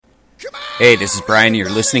Hey, this is Brian. You're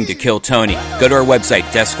listening to Kill Tony. Go to our website,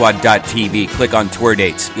 deathsquad.tv. Click on tour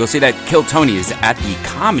dates. You'll see that Kill Tony is at the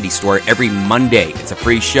Comedy Store every Monday. It's a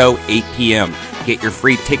free show, 8 p.m. Get your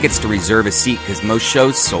free tickets to reserve a seat because most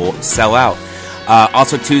shows sell out.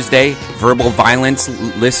 Also Tuesday, Verbal Violence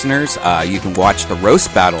listeners, you can watch the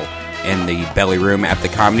roast battle in the Belly Room at the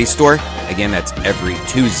Comedy Store. Again, that's every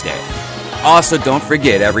Tuesday. Also, don't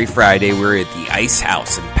forget, every Friday we're at the Ice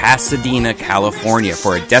House in Pasadena, California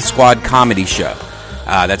for a Death Squad comedy show.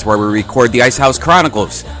 That's where we record the Ice House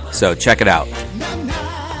Chronicles, so check it out.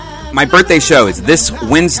 My birthday show is this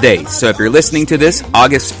Wednesday, so if you're listening to this,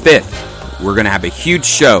 August 5th, we're going to have a huge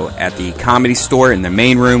show at the Comedy Store in the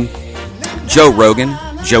main room. Joe Rogan,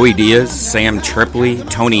 Joey Diaz, Sam Tripoli,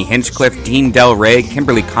 Tony Hinchcliffe, Dean Del Rey,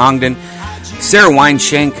 Kimberly Congdon, Sarah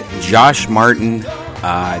Weinshank, Josh Martin.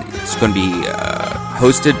 It's going to be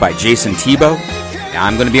hosted by Jason Tebow.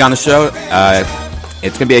 I'm going to be on the show.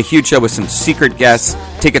 It's going to be a huge show with some secret guests.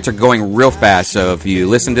 Tickets are going real fast, so if you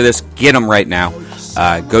listen to this, get them right now.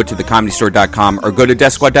 Go to thecomedystore.com or go to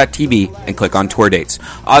deathsquad.tv and click on tour dates.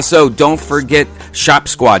 Also, don't forget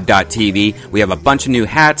shopsquad.tv. We have a bunch of new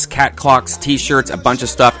hats, cat clocks, t-shirts, a bunch of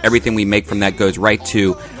stuff. Everything we make from that goes right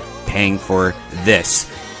to paying for this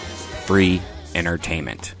free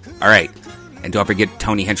entertainment. All right. And don't forget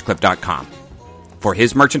TonyHinchcliffe.com for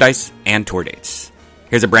his merchandise and tour dates.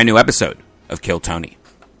 Here's a brand new episode of Kill Tony.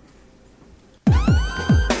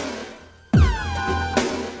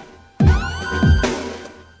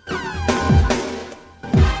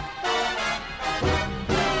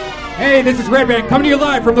 Hey, this is Redman coming to you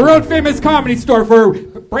live from the Road Famous Comedy Store for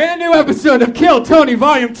a brand new episode of Kill Tony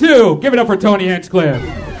Volume 2. Give it up for Tony Hinchcliffe.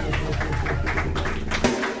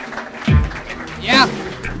 Yeah.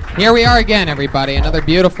 Here we are again, everybody. Another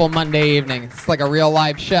beautiful Monday evening. It's like a real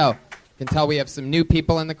live show. You can tell we have some new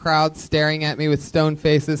people in the crowd staring at me with stone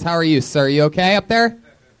faces. How are you, sir? You okay up there?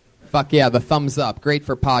 Fuck yeah, the thumbs up. Great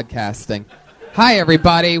for podcasting. Hi,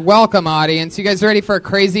 everybody. Welcome, audience. You guys ready for a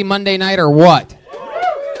crazy Monday night or what?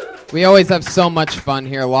 We always have so much fun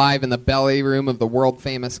here live in the Belly Room of the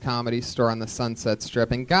world-famous Comedy Store on the Sunset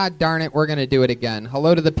Strip. And god darn it, we're going to do it again.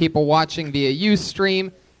 Hello to the people watching via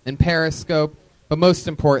Ustream and Periscope. But most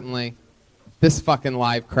importantly, this fucking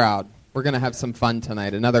live crowd. We're going to have some fun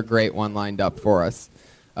tonight. Another great one lined up for us.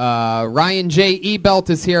 Ryan J. Ebelt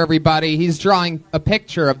is here, everybody. He's drawing a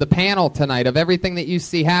picture of the panel tonight of everything that you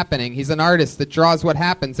see happening. He's an artist that draws what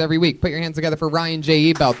happens every week. Put your hands together for Ryan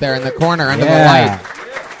J. Ebelt there in the corner under the light.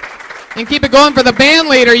 And keep it going for the band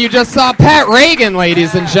leader you just saw, Pat Reagan,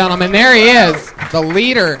 ladies and gentlemen. There he is, the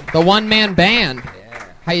leader, the one-man band.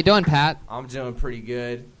 How you doing, Pat? I'm doing pretty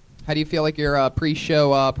good. How do you feel like your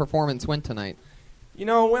pre-show performance went tonight? You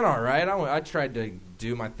know, it went all right. I tried to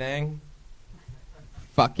do my thing.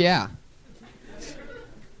 Fuck yeah.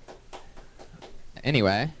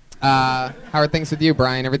 Anyway, how are things with you,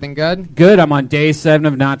 Brian? Everything good? Good. I'm on day 7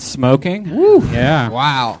 of not smoking. Woo. Yeah.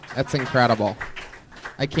 Wow. That's incredible.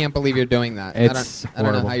 I can't believe you're doing that. I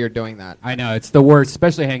don't know how you're doing that. I know. It's the worst,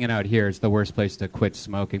 especially hanging out here. It's the worst place to quit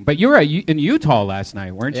smoking. But you were in Utah last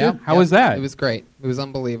night, weren't you? How was that? It was great. It was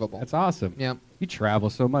unbelievable. That's awesome. Yeah. You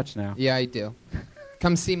travel so much now. Yeah, I do.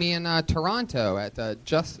 Come see me in Toronto at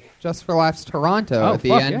Just for Laughs Toronto at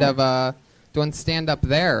the end of doing stand-up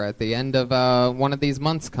there at the end of one of these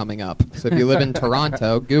months coming up. So if you live in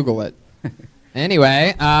Toronto, Google it.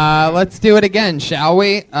 Anyway, let's do it again, shall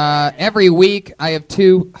we? Every week, I have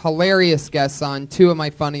 2 hilarious guests on, 2 of my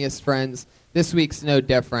funniest friends. This week's no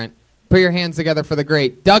different. Put your hands together for the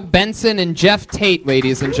great Doug Benson and Jeff Tate,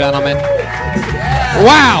 ladies and gentlemen.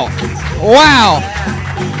 Wow.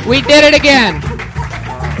 Wow. We did it again.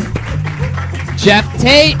 Jeff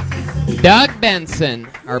Tate, Doug Benson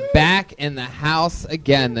are back in the house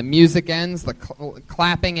again. The music ends, the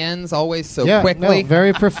clapping ends, always so quickly. No,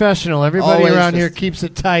 very professional. Everybody around here keeps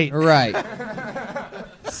it tight. Right.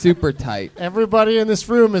 Super tight. Everybody in this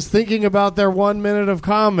room is thinking about their 1 minute of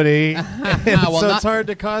comedy, so it's hard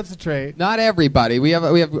to concentrate. Not everybody. We have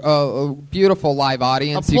a beautiful live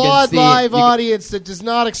audience. Applaud live audience that does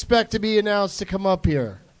not expect to be announced to come up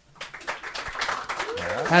here.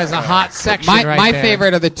 That is a hot section my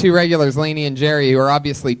favorite are the 2 regulars, Laney and Jerry, who are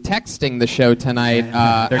obviously texting the show tonight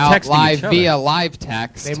They're out texting live each other. via live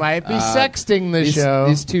text. They might be sexting the show.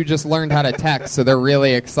 These 2 just learned how to text, so they're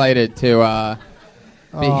really excited to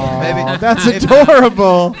be. Maybe that's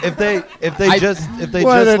adorable. If they what just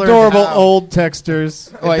adorable learned how. Old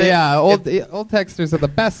texters. Well, old texters are the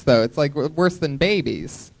best, though. It's like worse than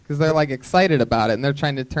babies. because they're like excited about it and they're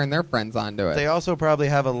trying to turn their friends onto it. They also probably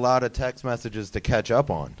have a lot of text messages to catch up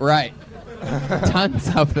on. Right.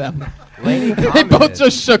 Tons of them. Lainey They commented. both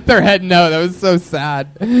just shook their head no. That was so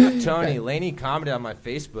sad. Tony, Lainey commented on my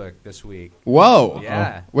Facebook this week. Whoa.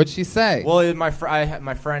 Yeah. What'd she say? Well, my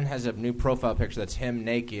friend has a new profile picture that's him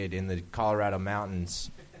naked in the Colorado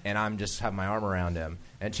mountains, and I'm just have my arm around him.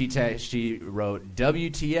 And she wrote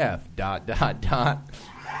WTF ...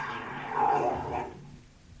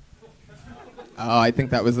 Oh, I think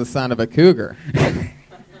that was the sound of a cougar. I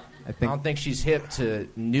don't think she's hip to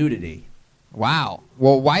nudity. Wow.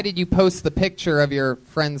 Well, why did you post the picture of your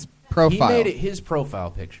friend's profile? He made it his profile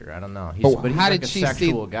picture. I don't know. He's, But but he's how like did a she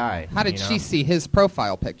sexual see? guy. How did you know? she see his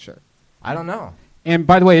profile picture? I don't know. And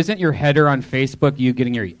by the way, isn't your header on Facebook you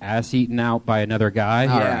getting your ass eaten out by another guy?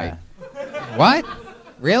 All Yeah. right. What?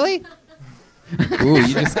 Really? Ooh,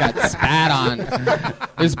 you just got spat on.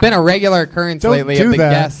 There's been a regular occurrence Don't lately do of the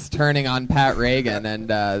that. guests turning on Pat Reagan,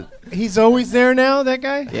 and He's always there now, that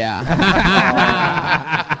guy? yeah.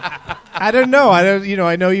 I don't know.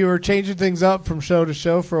 I know you were changing things up from show to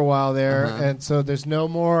show for a while there, Uh-huh. and so there's no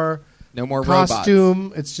more No more robots.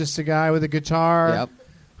 costume. It's just a guy with a guitar Yep.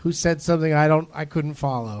 who said something I couldn't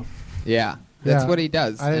follow. Yeah. That's Yeah. what he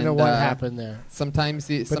does. I didn't know And, what happened there. Sometimes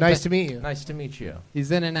But nice to meet you. Nice to meet you.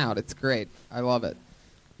 He's in and out. It's great. I love it.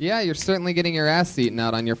 Yeah, you're certainly getting your ass eaten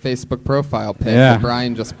out on your Facebook profile pic Yeah. that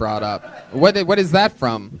Brian just brought up. What is that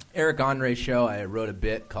from? Eric Andre's show, I wrote a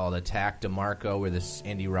bit called Attack DeMarco, where this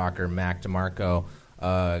indie rocker, Mac DeMarco,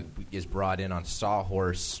 is brought in on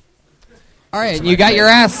Sawhorse. All right, you got your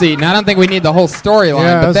ass eaten. I don't think we need the whole storyline,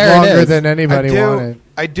 Yeah, it but was there longer it is. than anybody wanted.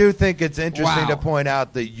 I do think it's interesting Wow. to point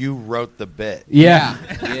out that you wrote the bit. Yeah.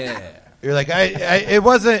 Yeah. You're like, it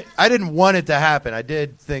wasn't. I didn't want it to happen. I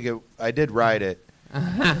did think it. I did write it,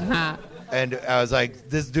 and I was like,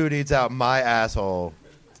 this dude eats out my asshole,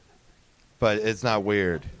 but it's not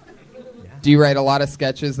weird. Do you write a lot of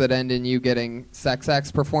sketches that end in you getting sex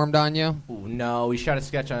acts performed on you? Ooh, no, we shot a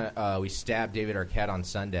sketch on. We stabbed David Arquette on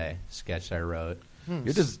Sunday. Sketch I wrote.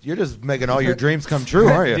 You're just making all your dreams come true,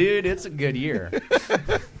 aren't you? Dude, it's a good year.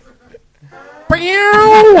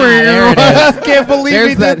 There it is. Can't believe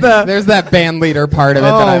he did that. There's that band leader part of it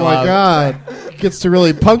Oh that I my love. God! Gets to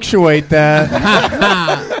really punctuate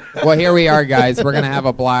that. Well, here we are, guys. We're gonna have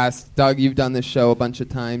a blast. Doug, you've done this show a bunch of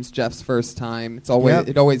times. Jeff's first time. It's always Yep.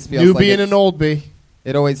 it always feels Newbie like and it's, an oldie.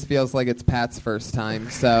 It always feels like it's Pat's first time.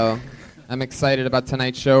 So I'm excited about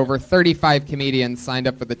tonight's show. Over 35 comedians signed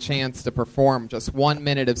up for the chance to perform just 1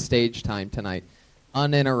 minute of stage time tonight,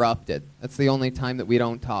 uninterrupted. That's the only time that we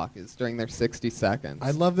don't talk is during their 60 seconds.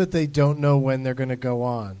 I love that they don't know when they're going to go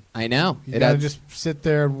on. I know. You It gotta adds- just sit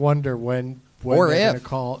there and wonder when Or they're if. gonna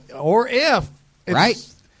call, or if. It's Right.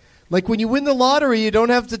 Like when you win the lottery, you don't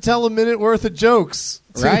have to tell a minute worth of jokes.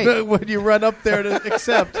 Right. When you run up there to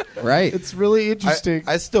accept. right. It's really interesting.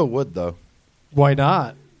 I still would though. Why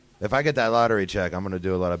not? If I get that lottery check, I'm going to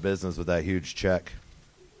do a lot of business with that huge check.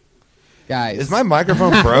 Guys. Is my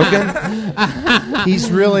microphone broken? He's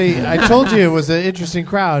really. I told you it was an interesting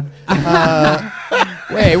crowd.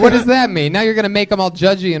 Wait, what does that mean? Now you're going to make them all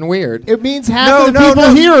judgy and weird. It means half No, of the no, people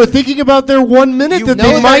no. here are thinking about their 1 minute You that know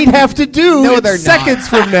they they're- might have to do No, in they're seconds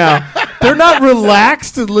from now. They're not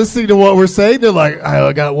relaxed and listening to what we're saying. They're like,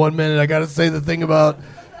 I got 1 minute. I got to say the thing about.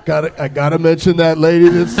 I got to mention that lady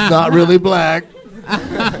that's not really black.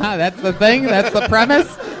 That's the thing? That's the premise?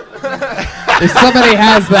 If somebody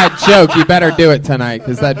has that joke, you better do it tonight,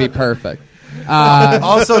 because that'd be perfect.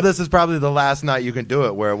 Also, this is probably the last night you can do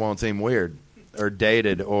it where it won't seem weird or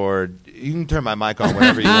dated, or you can turn my mic on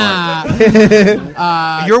whenever you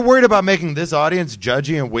want. You're worried about making this audience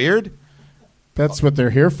judgy and weird? That's what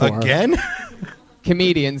they're here for. Again?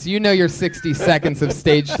 Comedians, you know your 60 seconds of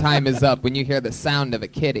stage time is up when you hear the sound of a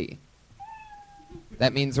kitty.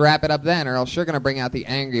 That means wrap it up then, or else you're going to bring out the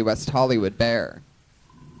angry West Hollywood bear.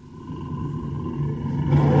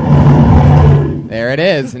 There it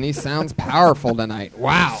is, and he sounds powerful tonight.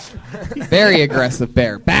 Wow. Very aggressive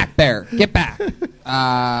bear. Back, bear. Get back.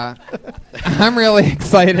 I'm really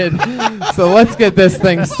excited. So let's get this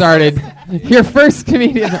thing started. Your first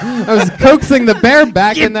comedian. I was coaxing the bear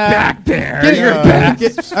back in the. Back, bear. Get your back.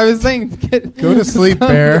 I was saying, Go to sleep,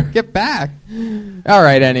 bear. Get back. All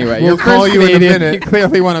right, anyway. We'll Your call first you in a comedian, minute. you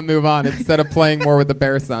clearly want to move on instead of playing more with the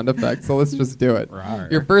bear sound effects, so let's just do it.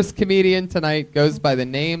 Your first comedian tonight goes by the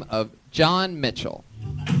name of John Mitchell.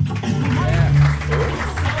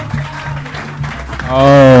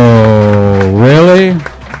 Oh, really?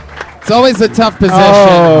 It's always a tough position.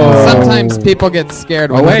 Oh. Sometimes people get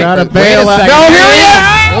scared. Oh, wait. Gotta Wait bail a out. second. No, here he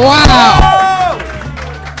is! Wow.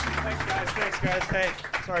 Thanks, guys. Hey,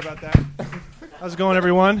 sorry about that. How's it going,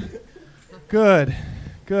 everyone? Good.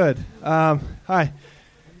 Hi.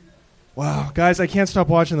 Wow, guys, I can't stop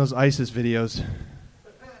watching those ISIS videos.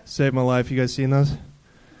 Saved my life. You guys seen those?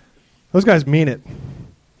 Those guys mean it.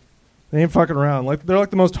 They ain't fucking around. They're like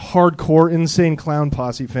the most hardcore, insane clown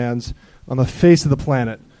posse fans on the face of the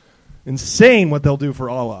planet. Insane what they'll do for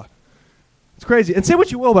Allah. It's crazy. And say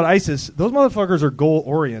what you will about ISIS, those motherfuckers are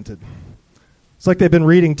goal-oriented. It's like they've been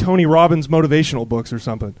reading Tony Robbins motivational books or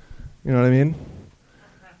something. You know what I mean?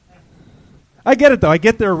 I get it, though. I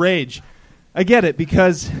get their rage. I get it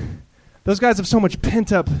because those guys have so much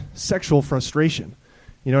pent-up sexual frustration.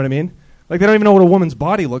 You know what I mean? Like, they don't even know what a woman's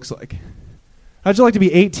body looks like. How'd you like to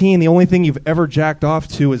be 18, the only thing you've ever jacked off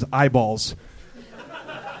to is eyeballs?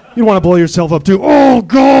 You want to blow yourself up, too. Oh,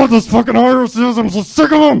 God, those fucking irises. I'm so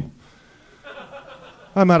sick of them.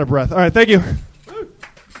 I'm out of breath. All right, thank you.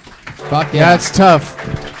 Fuck Yeah, it's tough.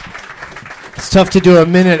 It's tough to do a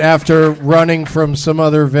minute after running from some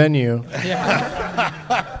other venue.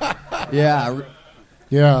 Yeah.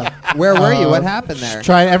 Yeah. Where were you? What happened there?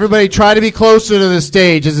 Everybody try to be closer to the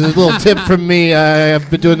stage. This is a little tip from me. I've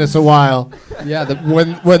been doing this a while. Yeah.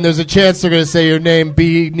 When there's a chance they're going to say your name,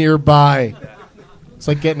 be nearby. It's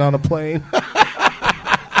like getting on a plane.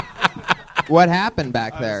 What happened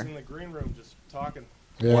back I there? was in the green room just talking.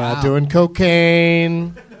 Yeah, Wow. doing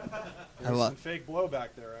cocaine. There's some fake blow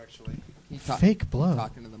back there, actually. Fake blow.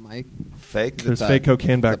 Talking to the mic. Fake? There's fake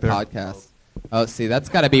cocaine back the there. podcast. Oh, see, that's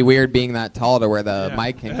got to be weird being that tall to where the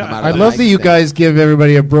mic can come out. I of the love mic that you stand. guys give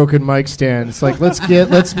everybody a broken mic stand. It's like let's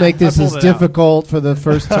make this I as pulled it out. difficult for the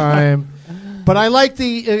first time. But I like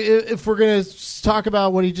if we're going to talk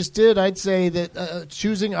about what he just did, I'd say that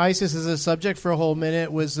choosing ISIS as a subject for a whole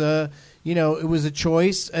minute was, it was a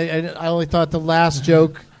choice. I only thought the last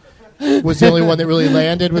joke was the only one that really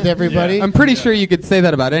landed with everybody. I'm pretty sure you could say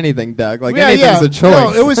that about anything, Doug. Like Yeah, anything's yeah. a choice.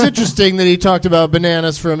 No, it was interesting that he talked about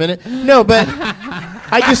bananas for a minute. No, but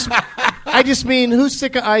I just mean who's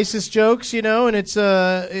sick of ISIS jokes, and it's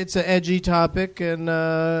an edgy topic, and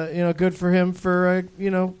good for him for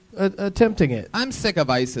attempting it. I'm sick of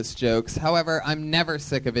ISIS jokes. However, I'm never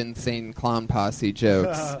sick of insane clown posse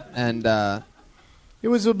jokes. And It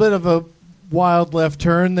was a bit of a wild left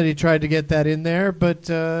turn that he tried to get that in there, but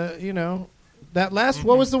that last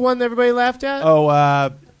what was the one that everybody laughed at?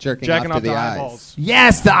 Oh, jerking jacking off to off the the eyes. eyeballs.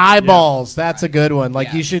 Yes, the eyeballs. That's a good one.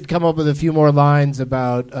 Like you Yes. should come up with a few more lines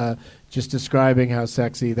about just describing how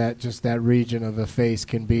sexy that region of the face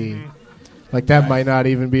can be. Like that might not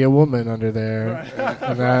even be a woman under there,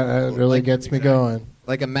 and that really gets me going.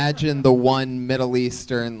 Like imagine the one Middle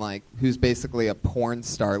Eastern who's basically a porn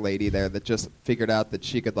star lady there that just figured out that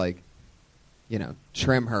she could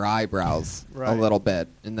trim her eyebrows a Right. little bit,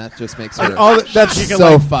 and that just makes her That's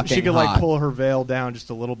so fucking She could hot. pull her veil down just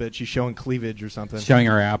a little bit. She's showing cleavage or something. Showing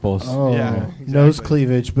her apples. Oh, Yeah, exactly. nose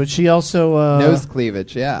cleavage, but she also Nose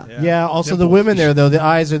cleavage, yeah. Yeah. Also, the Dimples. women there though, the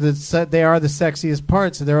eyes are the sexiest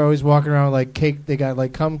parts. So they're always walking around like cake. They got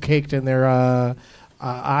cum caked in their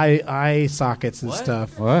eye sockets and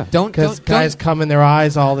stuff. What? Because guys come in their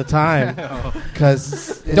eyes all the time.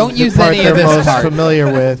 Because Don't use part any of they're this most part. familiar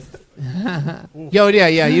with. Yeah.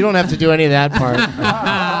 You don't have to do any of that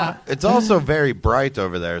part. It's also very bright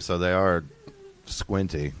over there, so they are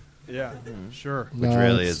squinty, Yeah, sure. which No,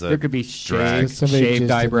 really it's- is a There could be drag. Somebody shaved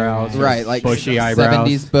just eyebrows, did Right, like bushy eyebrows.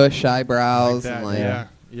 70s bush eyebrows, Like that, and yeah.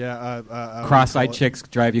 Yeah. what do Cross-eyed you call it? chicks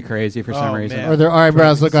drive you crazy for some Oh, reason. man. Or their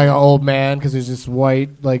eyebrows look like an old man because there's this white,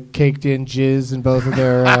 caked in jizz in both of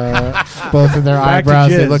their eyebrows.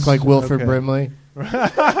 They jizz. look like Wilford Okay. Brimley.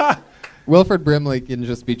 Wilford Brimley can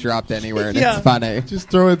just be dropped anywhere, and Yeah. it's funny. Just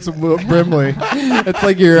throw in some Brimley. It's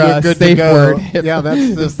like your You're good to safe go. word. If- Yeah,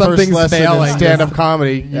 that's the if something's first lesson failing, in stand-up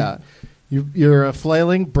comedy. Yeah, You're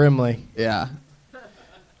flailing Brimley. yeah.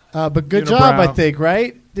 But good Unibrow. job, I think,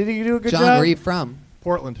 right? Did he do a good John, job? where are you from?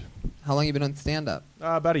 Portland. How long you been on stand-up?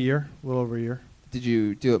 About a year, a little over a year. Did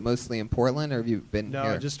you do it mostly in Portland, or have you been No,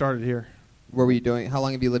 here? I just started here. What were you doing? How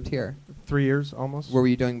long have you lived here? 3 years almost. What were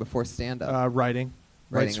you doing before stand-up? Writing.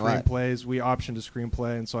 Write Writing what? screenplays. We optioned a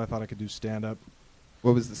screenplay, and so I thought I could do stand-up.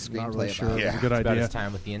 What was the Not screenplay really sure. about? It was a good It's about idea. his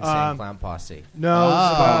time with the Insane Um, Clown Posse. No, it's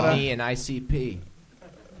Oh. about Me and ICP.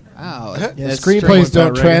 Wow. Yeah, that's screenplays one's don't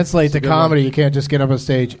not ready. translate It's a to good comedy. one. You can't just get up on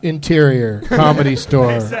stage. Interior, comedy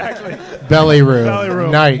store, exactly. belly room, Belly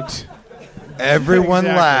room. night. Everyone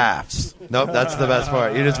Exactly. laughs. Nope, that's the best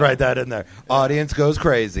part. You just write that in there. Audience goes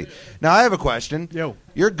crazy. Now, I have a question. Yo.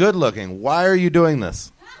 You're good looking. Why are you doing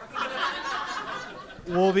this?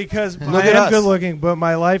 Well, because Look I at am us. good looking, but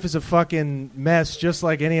my life is a fucking mess, just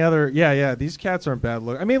like any other. Yeah. These cats aren't bad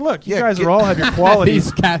looking. I mean, look, you Yeah, guys get- all have your qualities.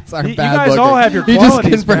 These cats are You bad guys looking. all have your You just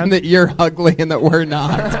qualities, confirmed man. that you're ugly and that we're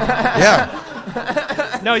not. Yeah.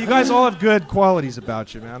 No, you guys all have good qualities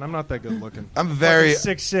about you, man. I'm not that good looking. I'm very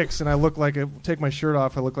 6'6", and I look like take my shirt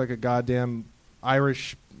off. I look like a goddamn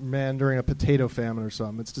Irish man during a potato famine or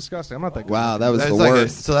something. It's disgusting. I'm not that good. Wow, that was That's the like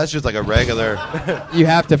worst. so that's just like a regular. You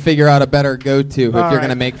have to figure out a better go-to if All you're right. going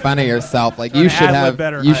to make fun of yourself. Like Or you should ad-lib have,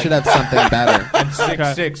 better. you should have something better. I'm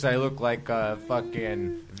 6'6". I look like a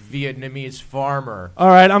fucking Vietnamese farmer. All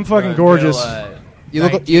right, I'm fucking gorgeous. You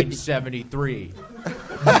look- you- 1973.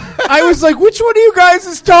 I was like, which one of you guys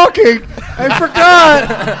is talking? I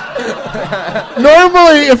forgot.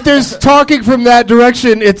 Normally, if there's talking from that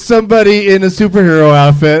direction, it's somebody in a superhero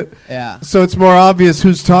outfit. Yeah, So it's more obvious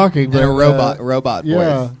who's talking. and But, a robot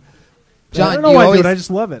yeah. voice. I John, don't know you why I do always it. I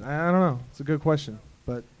just love it. I don't know. It's a good question,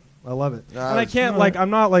 but I love it. No, and I it's- can't I'm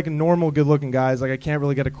not like normal good-looking guys. Like I can't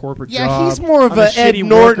really get a corporate Yeah, job. he's more of I'm a Ed shitty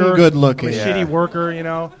Norton worker. good-looking. I'm a Yeah. shitty worker. You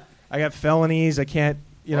know, I got felonies. I can't.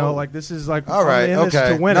 You know, like this is like All right, I'm in this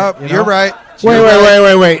okay. to win Nope, it. You you're know? right.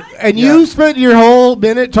 Wait. And Yeah. you spent your whole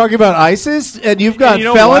minute talking about ISIS, and you've got you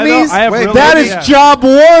know what, though? felonies? I have Wait, really- That is yeah. job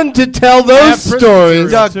one to tell I have those prison stories. material,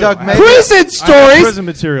 Doug, too. Doug, I maybe- have- Prison I have stories? prison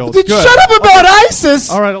materials. Then Good. shut up about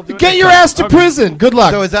ISIS. All right, I'll do it Get next your time. ass to Okay. prison. Good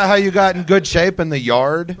luck. So is that how you got in good shape in the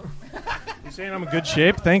yard? You saying I'm in good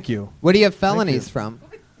shape? Thank you. What do you have felonies from?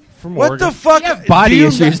 From What Oregon. the fuck? body Do you-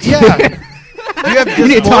 issues. Yeah. Do you have You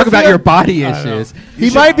need to talk about dysmorphia? your body issues. He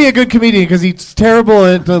might be a good comedian because he's terrible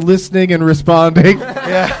at listening and responding.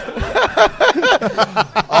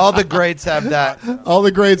 All the greats have that. All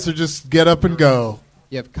the greats are just get up and go.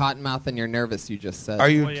 You have cottonmouth and you're nervous. You just said. Are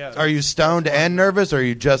you Well, yeah. are you stoned and nervous, or are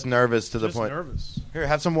you just nervous to the Just point? nervous. Here,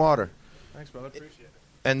 have some water, Thanks, brother. Appreciate it.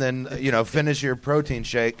 and then finish your protein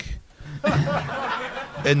shake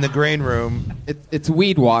in the green room. It's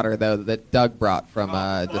weed water though that Doug brought from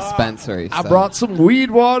a dispensary. I so. brought some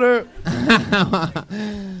weed water.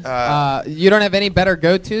 You don't have any better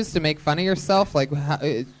go-tos to make fun of yourself? Like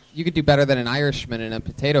you could do better than an Irishman in a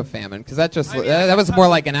potato famine because that was more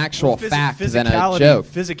like an actual fact than a joke.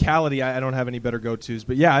 Physicality, I don't have any better go-tos,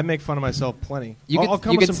 but yeah, I make fun of myself plenty. You I'll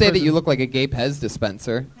come could with some say that prison- you look like a gay Pez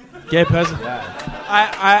dispenser. gay peasant.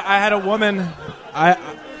 I had a woman.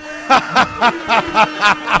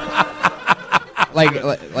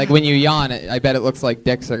 Like when you yawn, I bet it looks like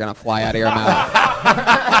dicks are gonna fly out of your mouth.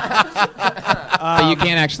 But you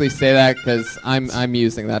can't actually say that because I'm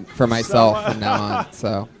using that for myself from now on.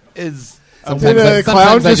 So Is sometimes Did a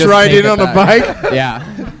clown sometimes I just ride take in it on a back. bike?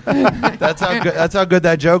 Yeah. that's how good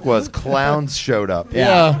that joke was. Clowns showed up.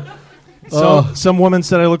 Yeah. Some woman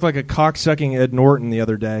said I looked like a cock-sucking Ed Norton the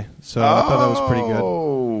other day, so I thought that was pretty good.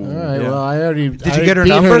 All right, Yeah. well, I already you get her beat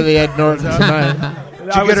number? her to the Ed Norton tonight.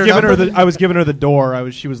 I was get her giving her number? I was giving her the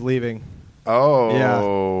door. She was leaving. Oh,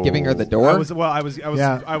 Yeah. Giving her the door. I was Yeah. Is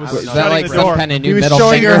shutting that like the some door. kind of He new was middle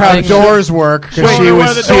showing finger her how thing? doors work because Showing her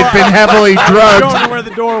where the she had door- been heavily Showing drugged. her where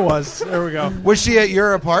the door was. There we go. Was she at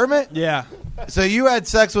your apartment? Yeah. So you had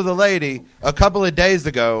sex with a lady a couple of days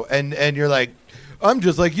ago, and you're like, I'm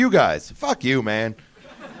just like you guys. Fuck you, man.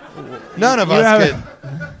 None of us haven't-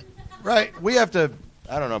 can. Right? We have to.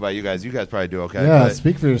 I don't know about you guys. You guys probably do okay. Yeah, but,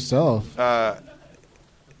 speak for yourself. no,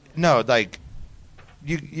 like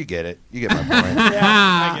you get it. You get my point.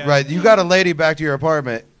 I get it. Right? You got a lady back to your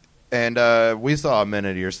apartment, and we saw a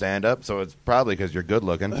minute of your stand up, so it's probably because you're good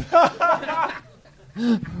looking. Well,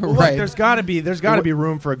 look, Right. there's got to be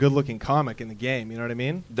room for a good-looking comic in the game. You know what I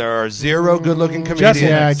mean? There are zero good looking comedians.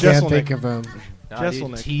 Yeah, I can't Jesselnick. think of him.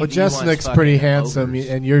 Jesselnick. Well, Jesselnick's pretty handsome,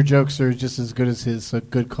 and your jokes are just as good as his. So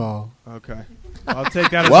good call. Okay. I'll take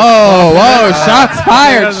that. As Whoa! Shots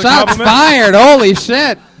fired! as a Shots compliment. fired! Holy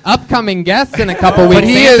shit! Upcoming guest in a couple weeks,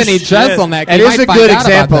 he Anthony is- Jeselnik. It You is might a find good out about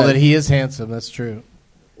example this. that he is handsome. That's true.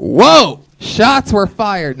 Whoa! Shots were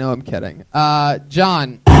fired. No, I'm kidding.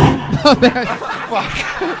 John.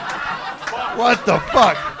 What the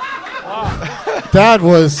fuck? That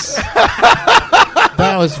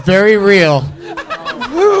was very real.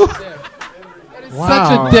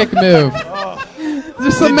 Such a dick move.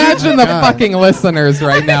 Just imagine the fucking listeners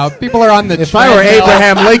right now. People are on the If I were treadmill.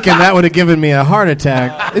 Abraham Lincoln, that would have given me a heart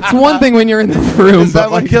attack. It's one thing when you're in the room, Is that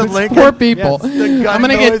but what like killed these Lincoln? poor people. Yes, the gun I'm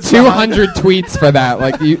gonna get noise 200 tweets for that.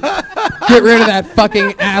 Like you, get rid of that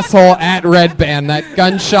fucking asshole at Red Band. That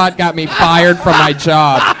gunshot got me fired from my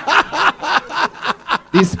job.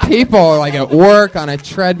 These people are like at work on a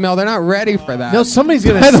treadmill. They're not ready for that. No, somebody's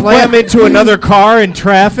going By to the slam way- into another car in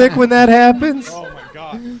traffic when that happens. Oh my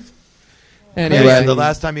god. Anyway, Yeah, the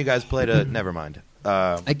last time you guys played a. Never mind.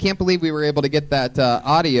 I can't believe we were able to get that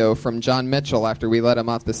audio from John Mitchell after we let him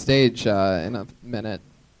off the stage in a minute.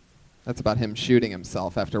 That's about him shooting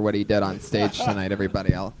himself after what he did on stage tonight.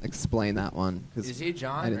 Everybody, I'll explain that one. 'cause Is he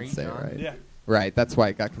John? I Are didn't you say John? it right. Yeah. Right, that's why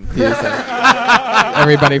it got confusing.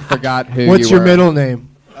 Everybody forgot who What's you your were. middle name?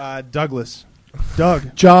 Douglas.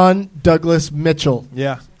 Doug. John Douglas Mitchell.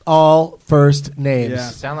 Yeah. All first names. Yeah.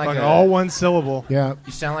 Sound like Fucking a- all one syllable. Yeah.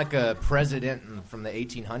 You sound like a president from the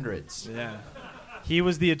 1800s. Yeah. He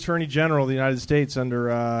was the Attorney General of the United States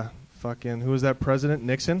under fucking, who was that president?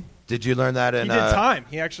 Nixon? Did you learn that in? He did time.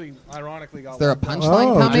 He actually, ironically, got. Is there a locked up.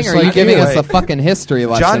 punchline coming, just or are you like giving you. us a fucking history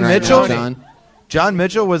lesson John right Mitchell? now, John? John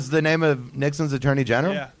Mitchell was the name of Nixon's Attorney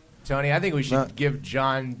General. Yeah. Tony, I think we should No. give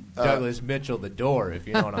John Douglas Mitchell the door, if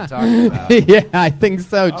you know what I'm talking about. Yeah, I think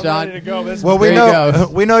so, I'm John. ready to go. This Well, we There you know go.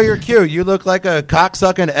 we know your cue. You look like a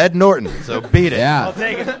cocksucking Ed Norton, so beat it. Yeah, I'll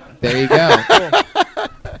take it. there you go.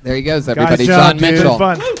 There he goes, everybody. job, John dude. Mitchell.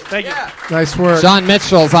 Fun. Thank you. Nice work. John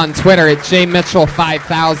Mitchell's on Twitter at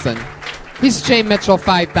jmitchell5000. He's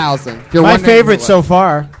jmitchell5000. If you're My wondering favorite who- so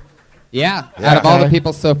far. Yeah, out of all the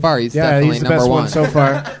people so far, he's Yeah, definitely he's the number best one. one so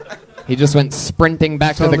far. He just went sprinting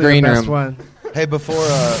back to Totally the green best room. one. Hey,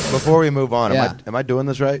 before we move on, Yeah. am I doing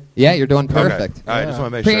this right? Yeah, you're doing perfect. Okay. All right, just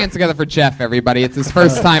want to make Put sure. your hands together for Jeff, everybody. It's his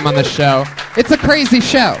first time on the show. It's a crazy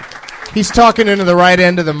show. He's talking into the right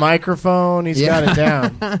end of the microphone. He's Yeah. got it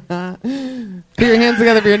down. Put your hands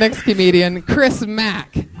together for your next comedian, Chris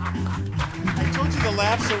Mack. I told you the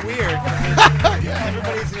laughs are weird.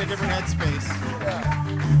 Everybody's in a different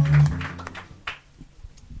headspace.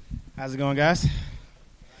 How's it going, guys?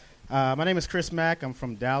 My name is Chris Mack. I'm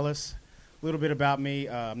from Dallas. A little bit about me.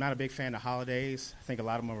 I'm not a big fan of holidays. I think a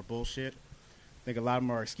lot of them are bullshit. I think a lot of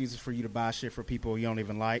them are excuses for you to buy shit for people you don't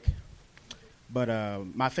even like. But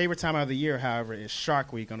my favorite time of the year, however, is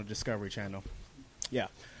Shark Week on the Discovery Channel. Yeah.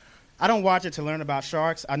 I don't watch it to learn about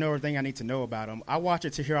sharks. I know everything I need to know about them. I watch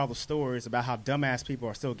it to hear all the stories about how dumbass people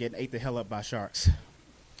are still getting ate the hell up by sharks.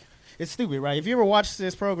 It's stupid, right? If you ever watch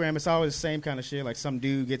this program, it's always the same kind of shit. Like some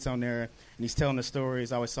dude gets on there and he's telling the story.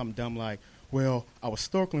 It's always something dumb like, well, I was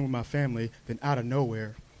snorkeling with my family, then out of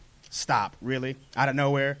nowhere. Stop, really? Out of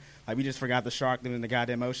nowhere? Like we just forgot the shark living in the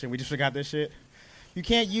goddamn ocean. We just forgot this shit? You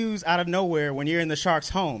can't use out of nowhere when you're in the shark's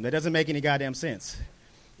home. That doesn't make any goddamn sense.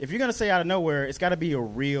 If you're going to say out of nowhere, it's got to be a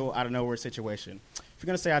real out of nowhere situation. If you're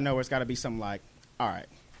going to say out of nowhere, it's got to be something like, all right,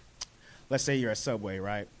 let's say you're at Subway,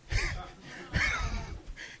 right?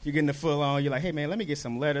 You're getting the full on. You're like, hey, man, let me get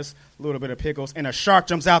some lettuce, a little bit of pickles, and a shark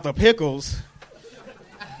jumps out the pickles.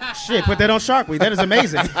 Shit, put that on Shark Week. That is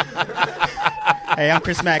amazing. Hey, I'm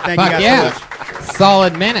Chris Mack. Thank you Fuck guys yeah. so much.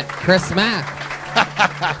 Solid minute. Chris Mack.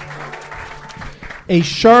 A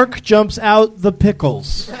shark jumps out the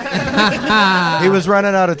pickles. He was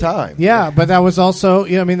running out of time. Yeah, but that was also.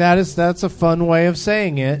 Yeah, I mean that's a fun way of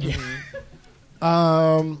saying it.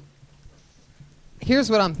 Here's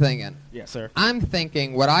what I'm thinking. Yes, sir. I'm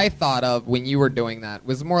thinking what I thought of when you were doing that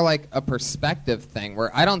was more like a perspective thing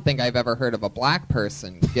where I don't think I've ever heard of a black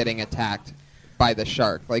person getting attacked by the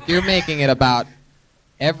shark. Like you're making it about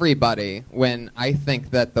everybody when I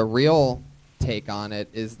think that the real take on it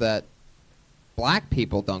is that black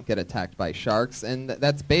people don't get attacked by sharks, and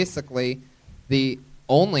that's basically the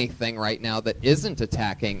only thing right now that isn't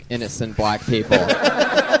attacking innocent black people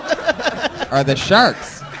are the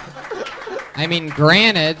sharks. I mean,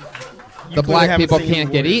 granted, the clearly black haven't people seen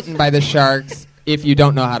can't get worse. eaten by the sharks if you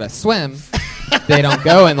don't know how to swim. They don't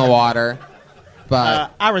go in the water.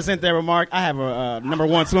 But I resent that remark. I have a number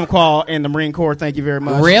one swim call in the Marine Corps. Thank you very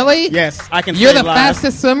much. really? Yes, I can. You're save the lives.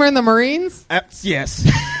 fastest swimmer in the Marines? Yes.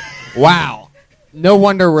 Wow. No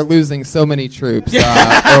wonder we're losing so many troops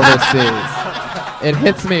overseas. It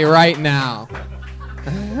hits me right now.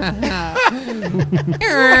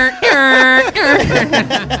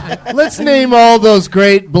 Let's name all those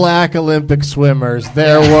great black Olympic swimmers.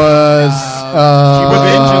 There was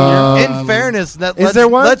Cuba Gooding In fairness, is there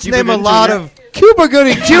one? let's Cuba name a Gooding lot Jr.? of. Cuba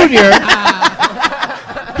Gooding Jr.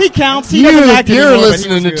 He counts. He doesn't act You're anymore, but he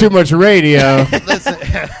listening was to too good. much radio. Listen.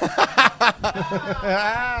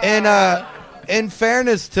 In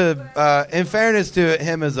fairness to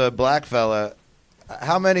him as a black fella,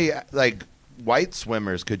 how many like white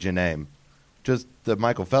swimmers could you name? Just the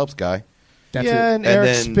Michael Phelps guy. That's yeah, it. and And Eric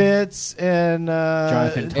then- Spitz and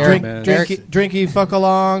Jonathan Drinky Fuck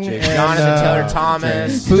Along, and Jonathan Taylor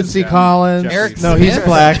Thomas. Bootsy Collins. Eric No, he's Spitz?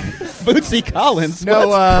 black. Bootsy Collins.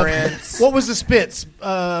 No, Prince. what was the Spitz?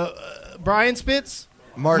 Brian Spitz?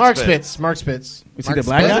 Mark Spitz. Mark Spitz. You see the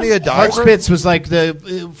black Wasn't guy? he a Mark diver? Spitz was like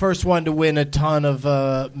the first one to win a ton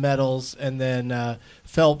of medals, and then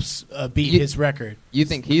Phelps beat his record. You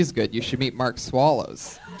think he's good? You should meet Mark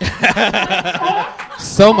Swallows.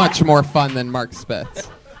 So much more fun than Mark Spitz.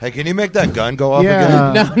 Hey, can you make that gun go off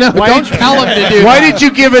Yeah. again? No, don't tell him to do Why that. did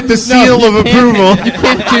you give it the seal of approval? You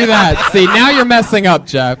can't do that. See, now you're messing up,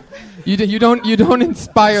 Jeff. You don't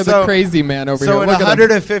inspire the crazy man over here. So in Look at him.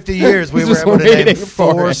 150 years, we He's were just able to name waiting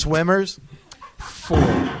for 4 it. swimmers.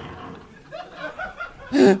 4.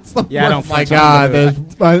 It's the Yeah, I don't worst. My fuck God,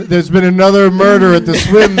 with there's been another murder at the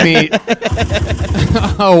swim meet.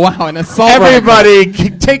 Oh wow, an assault. Everybody,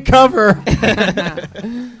 take cover.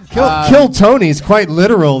 Kill Tony's quite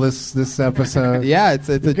literal this episode. Yeah, it's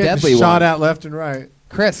a Getting deadly shot one. at left and right.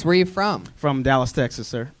 Chris, where are you from? From Dallas, Texas,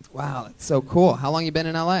 sir. Wow, that's so cool. How long you been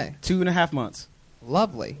in LA? 2.5 months.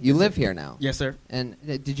 Lovely. You live here now. Yes, sir. And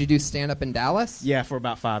did you do stand up in Dallas? Yeah, for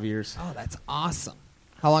about 5 years. Oh, that's awesome.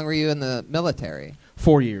 How long were you in the military?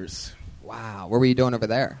 4 years. Wow. What were you doing over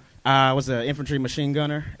there? I was an infantry machine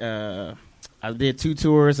gunner. I did 2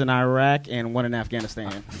 tours in Iraq and 1 in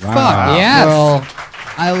Afghanistan. Fuck yes. Well,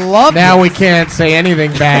 I love now it. we can't say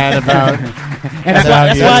anything bad about. And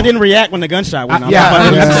that's why I didn't react when the gunshot went off.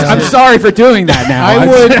 I'm sorry for doing that now. I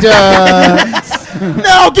would.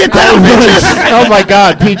 No, get that Oh my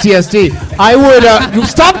God, PTSD. I would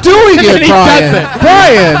stop doing it, he Brian. does it.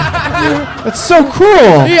 Brian, that's so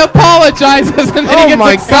cruel. He apologizes and then he Oh gets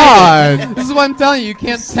my excited. God. This is what I'm telling you. You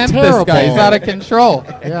can't tempt terrible. this guy. He's out of control.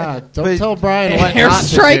 Yeah, don't tell Brian what not to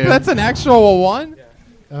Airstrike, do. that's an actual one?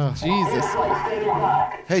 Oh. Jesus.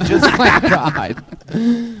 Hey, just Oh my God.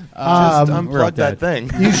 unplug that thing.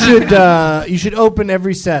 You should open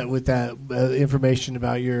every set with that information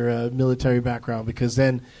about your military background, because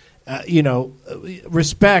then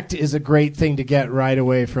respect is a great thing to get right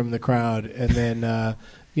away from the crowd, and then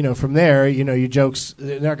from there, your jokes,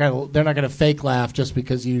 they're not gonna fake laugh just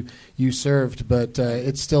because you served, but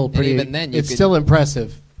it's still pretty. even then, it's still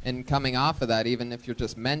impressive. And coming off of that, even if you're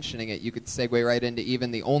just mentioning it, you could segue right into even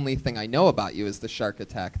the only thing I know about you is the shark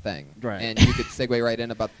attack thing. Right. And you could segue right in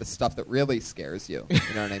about the stuff that really scares you. You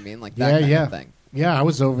know what I mean? Like that kind of thing. Yeah, I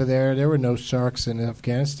was over there. There were no sharks in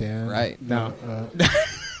Afghanistan. Right. No.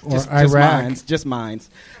 Or Just Iraq. mines. Just mines.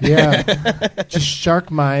 Yeah. Just shark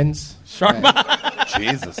mines. Shark Right. mines.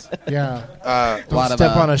 Jesus. Yeah. A lot Don't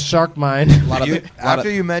step of, on a shark mine. After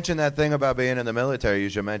you mention that thing about being in the military, you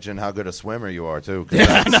should mention how good a swimmer you are too. 'Cause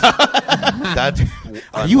that's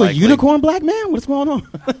Are you a unlikely. unicorn black man? What's going on?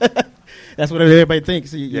 That's what everybody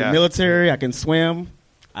thinks. You're Yeah. military. I can swim.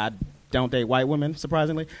 I don't date white women,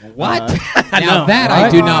 surprisingly. what? I Now know. that I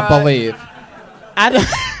do not believe.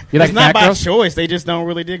 You like it's not fat by girls? choice. They just don't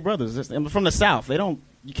really dig brothers. I'm from the South. They don't.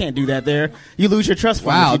 You can't do that there. You lose your trust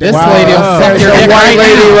fund. Wow, if you this do. lady will suck There's your a dick white right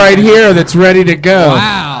lady now. right here that's ready to go.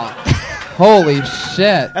 Wow. Holy shit.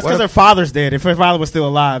 That's What because her father's dead. If her father was still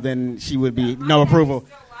alive, then she would be no approval.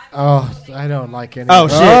 Oh, I don't like any. Oh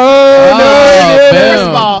shit! First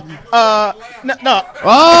of all, no.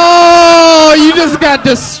 Oh, you just got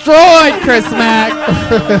destroyed, Chris Mack.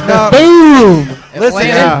 Boom. Listen,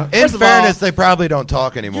 Atlanta. in First of fairness, all, they probably don't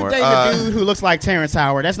talk You anymore. dating a dude who looks like Terrence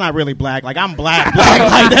Howard. That's not really black. Like I'm black.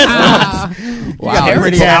 Like that's not. Wow. got Terrence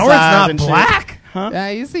pretty ass Howard's eyes not and shit. black? Huh?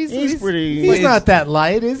 Yeah, He's pretty. He's not that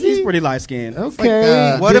light, is he? He's pretty light skinned.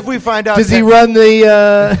 Okay. What if we find out? Does he run the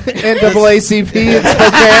NAACP in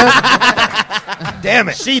Spokane? Damn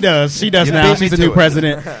it! She does. She does You now. beat me She's a to new it.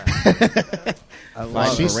 president. She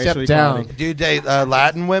Racial stepped down. equality. Do you date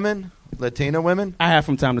Latin women, Latina women? I have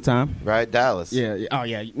from time to time. Right, Dallas. Yeah. Oh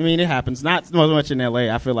yeah. I mean, it happens. Not so much in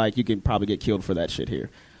L.A. I feel like you can probably get killed for that shit here.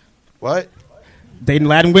 What? Dating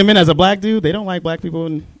Latin women as a black dude, they don't like black people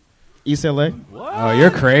in East L.A. Oh,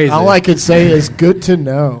 you're crazy. All I could say is good to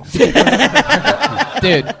know.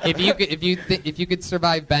 Dude, if you could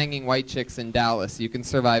survive banging white chicks in Dallas, you can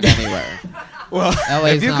survive anywhere. Well,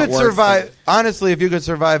 LA's If you not could worse survive, honestly, if you could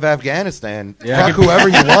survive Afghanistan, Yeah. fuck whoever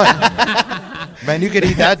you want. Man, you could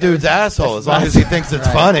eat that dude's asshole as long as he thinks it's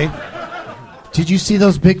funny. Did you see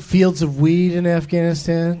those big fields of weed in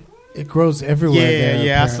Afghanistan? It grows everywhere. there, I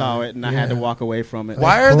apparently. saw it, and I had to walk away from it.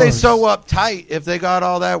 Why are they course. so uptight if they got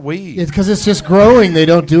all that weed? It's because it's just growing. They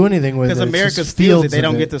don't do anything with it. Because It's America just steals it, fields they of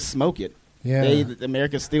don't it. get to smoke it. Yeah.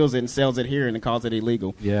 America steals it and sells it here, and it calls it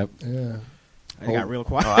illegal. Yep. Yeah. They got real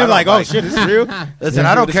quiet. Oh, I They're don't like, like oh shit, it's real. Listen,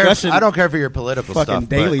 Yeah. I don't care. Discussion. I don't care for your political Fucking stuff.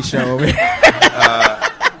 Daily but, Show over here.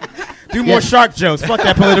 Do more shark jokes. Fuck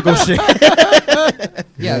that political shit.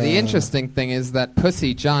 Yeah, the interesting thing is that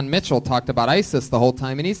pussy John Mitchell talked about ISIS the whole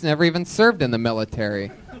time, and he's never even served in the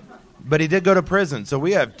military. but he did go to prison, so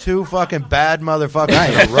we have two fucking bad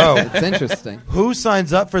motherfuckers in a row. It's interesting. Who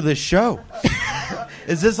signs up for this show?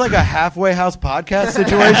 Is this like a halfway house podcast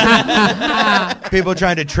situation? People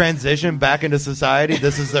trying to transition back into society.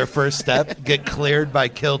 This is their first step. Get cleared by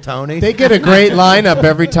Kill Tony. They get a great lineup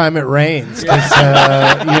every time it rains.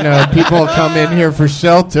 'Cause, people come in here for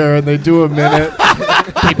shelter and they do a minute.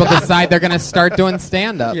 People decide they're going to start doing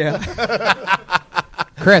stand-up. Yeah.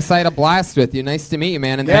 Chris, I had a blast with you. Nice to meet you,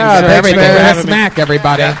 man. And Yeah, thanks for thanks, everything. man. Chris Mack,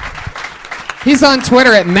 everybody. He's on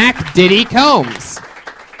Twitter at Mac Diddy Combs.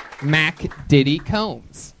 Mac Diddy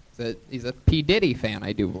Combs. He's a P. Diddy fan,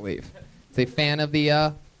 I do believe. He's a fan of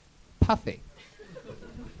the Puffy.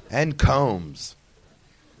 And Combs.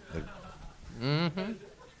 Mm-hmm.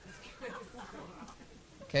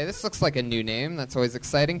 Okay, this looks like a new name. That's always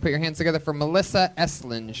exciting. Put your hands together for Melissa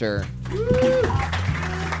Esslinger.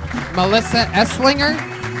 Melissa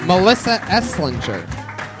Esslinger? Melissa Esslinger.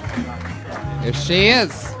 Here she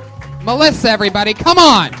is. Melissa, everybody, come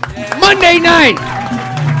on! Monday night!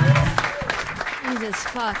 Jesus,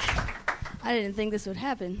 fuck. I didn't think this would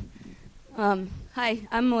happen. Hi,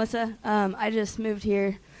 I'm Melissa. I just moved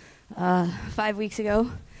here 5 weeks ago.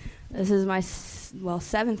 This is my,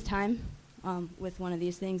 7th time with one of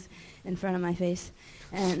these things in front of my face.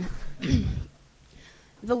 And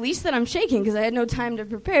the least that I'm shaking, because I had no time to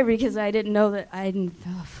prepare because I didn't know that I didn't...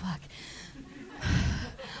 Oh, fuck.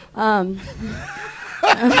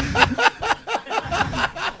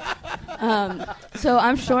 So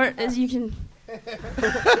I'm short, as you can...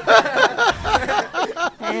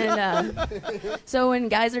 And so when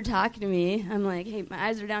guys are talking to me, I'm like, hey, my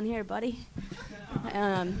eyes are down here, buddy.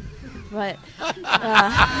 But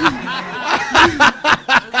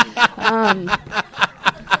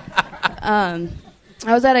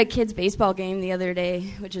I was at a kid's baseball game the other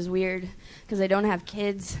day, which is weird because I don't have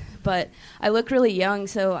kids, but I look really young,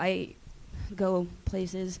 so I go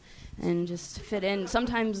places and just fit in.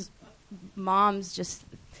 Sometimes moms just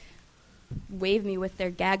wave me with their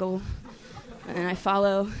gaggle, and I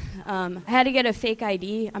follow. I had to get a fake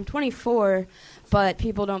ID. I'm 24, but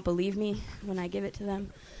people don't believe me when I give it to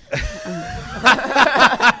them.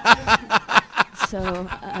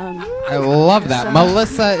 I love that.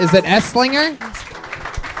 Melissa, is it Esslinger?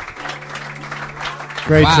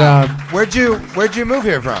 Great job. Where'd you move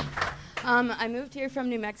here from? I moved here from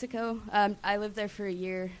New Mexico. I lived there for a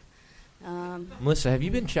year. Melissa, have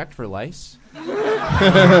you been checked for lice?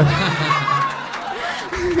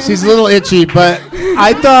 She's a little itchy, but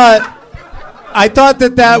I thought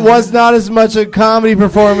that was not as much a comedy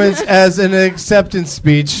performance as an acceptance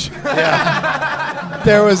speech. Yeah.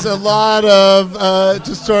 There was a lot of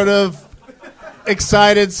just sort of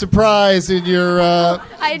excited surprise in your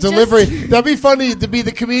delivery. That'd be funny to be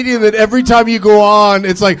the comedian that every time you go on,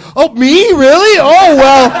 it's like, oh, me? Really? Oh,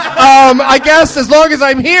 well, I guess as long as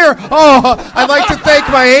I'm here, I'd like to thank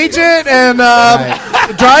my agent, and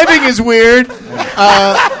driving is weird.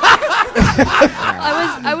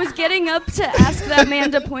 I was getting up to ask that man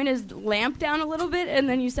to point his lamp down a little bit, and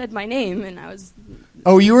then you said my name, and I was...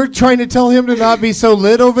 Oh, you were trying to tell him to not be so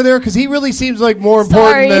lit over there? Because he really seems like more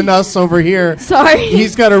important than us over here. Sorry.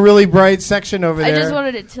 He's got a really bright section over there. I just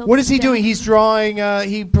wanted to tilt. What is he down. doing? He's drawing,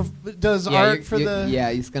 he does art for the... Yeah,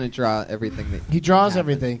 he's going to draw everything. He draws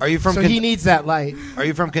everything. Are you from So he needs that light. Are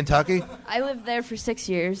you from Kentucky? I lived there for 6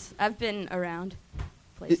 years. I've been around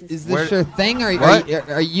places. Is this your thing?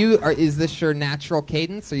 Is this your natural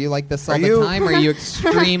cadence? Are you like this all the time? Or are you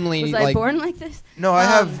extremely Was I born like this? No, I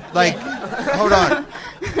have hold on.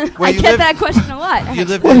 I get that question a lot. You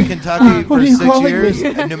lived in Kentucky for 6 years.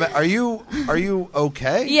 this? Are you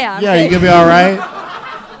okay? Yeah. I'm Yeah, good. you gonna be all right?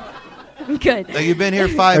 I'm good. Like you've been here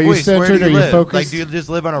 5 Are you weeks. Where do centered? you Are you live? focused? Like, do you just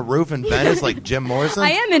live on a roof in Venice, like Jim Morrison?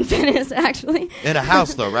 I am in Venice, actually. In a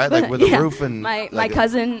house, though, right? Like with a roof and my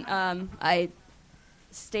cousin. I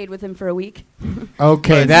stayed with him for a week.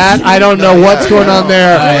 Okay, that, I don't know what's going on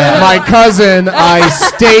there. My cousin, I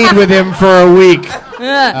stayed with him for a week. Oh,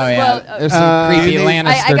 yeah. There's some creepy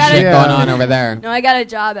Lannister shit going on over there. No, I got a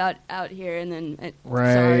job out here, and then...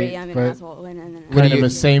 Right, sorry, I'm an but- asshole. Kind of a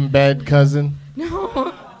same bed cousin.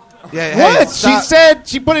 No. Yeah, What? hey, She stop. said,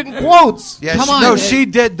 she put it in quotes. Yeah, Come on, no, dude. she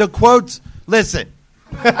did the quotes. Listen.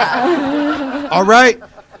 All right?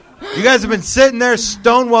 You guys have been sitting there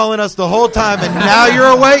stonewalling us the whole time, and now you're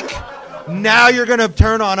awake? Now you're going to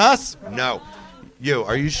turn on us? No.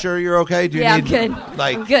 Are you sure you're okay? Do you Yeah, need, I'm good.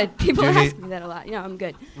 Like, I'm good. People do you ask need- me that a lot. No, I'm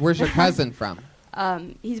good. Where's your cousin from?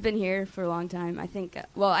 He's been here for a long time. I think.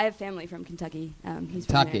 I have family from Kentucky. He's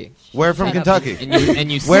Kentucky. Where from Shut up. Kentucky?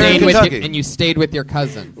 And you Where in stayed with Kentucky? and you stayed with your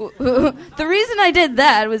cousin. The reason I did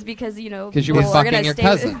that was because 'Cause you were fucking your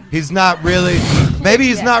cousin. He's not really. Maybe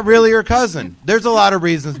he's not really your cousin. There's a lot of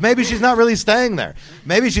reasons. Maybe she's not really staying there.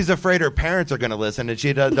 Maybe she's afraid her parents are going to listen, and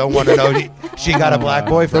she don't want to know she got a black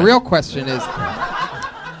The boyfriend. real question is,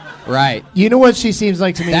 right? You know what she seems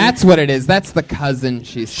like to me? That's what it is. That's the cousin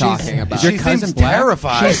she's talking about. She seems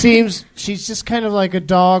terrified. She's just kind of like a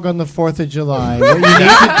dog on the 4th of July. What you need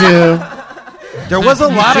to do... There was a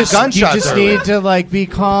lot of gunshots. You just earlier. need to be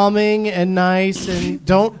calming and nice, and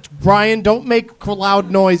don't Brian, don't make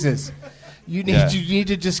loud noises. You need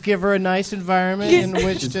to just give her a nice environment in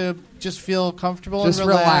which to just feel comfortable Just and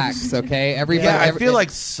relax. okay? Everybody. Yeah, I feel like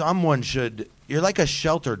someone should. You're like a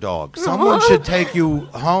shelter dog. Someone should take you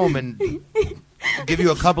home and give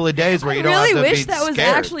you a couple of days where you don't have to be I really wish that was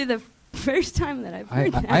scared. actually the first time that I've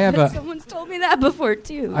heard that. I have but a- someone's told me that before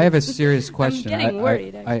too. I have a serious question. I'm getting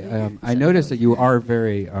worried. I noticed that you are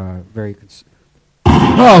very, very.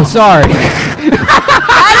 Oh, sorry.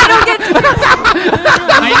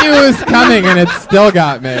 I knew it was coming, and it still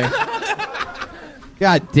got me.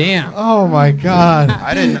 God damn. Oh my God!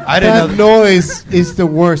 I didn't That know. noise is the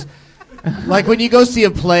worst. Like when you go see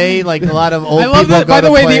a play, like a lot of old I love people that. go By the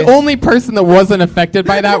to way, plays. the only person that wasn't affected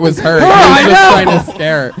by that was her. He was I just know. trying to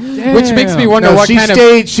scare her, which makes me wonder No, what she kind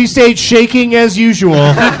stayed. She stayed shaking as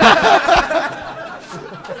usual.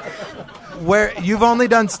 Where you've only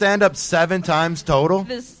done stand up 7 times total?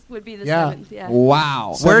 This would be the Yeah. 7th. Yeah. of.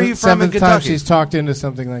 Wow. Where are you from in Seventh time Kentucky? she's talked into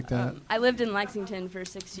something like that. I lived in Lexington for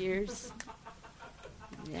 6 years.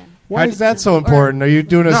 Yeah. Why is that so important? Are you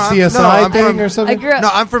doing a No, CSI I'm thing from- or I something? grew up. No,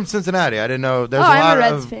 I'm from Cincinnati. I didn't know. There's Oh, a I'm a lot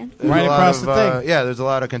Reds of fan. there's Right a lot across of, the thing. yeah, there's a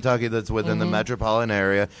lot of Kentucky that's within the metropolitan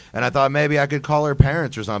area, and I thought maybe I could call her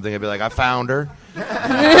parents or something and be like, I found her.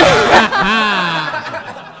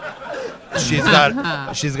 She's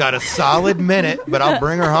got a solid minute, but I'll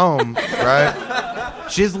bring her home, right?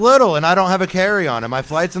 She's little, and I don't have a carry-on, and my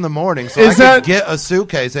flight's in the morning, so Is I that- could get a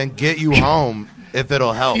suitcase and get you home if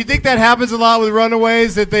it'll help. Do you think that happens a lot with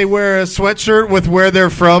runaways, that they wear a sweatshirt with where they're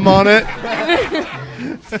from on it?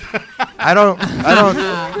 I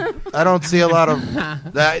don't see a lot of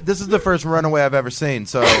that. This is the first runaway I've ever seen,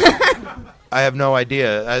 so I have no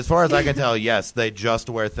idea. As far as I can tell, yes, they just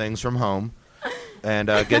wear things from home and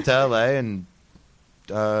get to LA and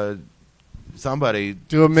somebody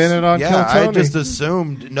Do a minute on yeah, Kill I Tony. just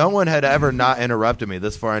assumed no one had ever not interrupted me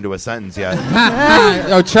this far into a sentence yet.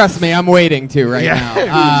 Oh, trust me, I'm waiting to right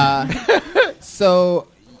Yeah. now. So,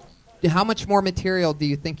 how much more material do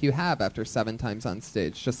you think you have after 7 times on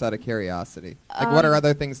stage? Just out of curiosity, like what are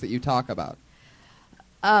other things that you talk about?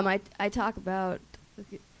 I talk about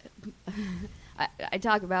I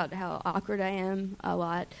talk about how awkward I am a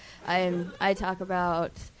lot. I talk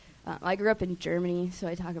about I grew up in Germany, so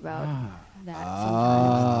I talk about that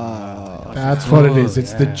sometimes. That's what it is.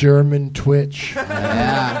 It's the German Twitch.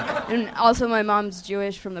 Yeah. And also, my mom's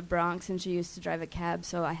Jewish from the Bronx, and she used to drive a cab,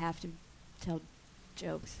 so I have to tell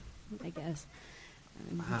jokes, I guess.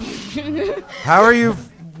 How are you?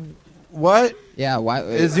 What Yeah. Why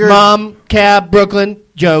is your Mom, cab, Brooklyn,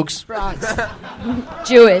 jokes. Bronx.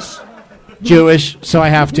 Jewish. Jewish, so I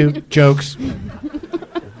have to. Jokes.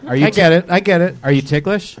 Are you I get it. I get it. Are you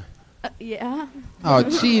ticklish? Yeah. Oh,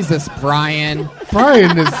 Jesus, Brian.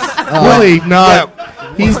 Brian is really not.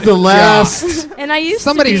 He's the last. And I used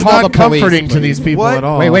Somebody to He's be, call not the police, comforting to please. these people What? at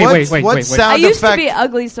all. Wait. what I sound used to effect? be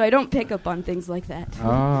ugly, so I don't pick up on things like that.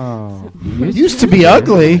 Oh. Used to be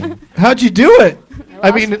ugly. How'd you do it?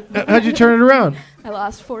 I mean, how'd you turn it around? I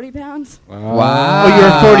lost 40 pounds. Wow. Oh,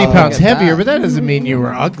 you're 40 Look pounds at heavier, that. but that doesn't mean you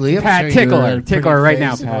were ugly. I'm Pat, sure tickle you were her. a Tickle pretty her right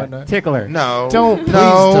now, face and Pat. whatnot. Tickle her. No, Don't, please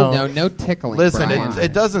no. don't. No, no tickling. Listen, Brian.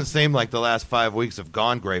 it doesn't seem like the last 5 weeks have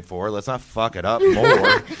gone great for her. Let's not fuck it up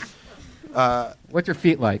more. What's your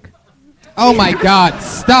feet like? Oh my God!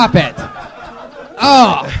 Stop it!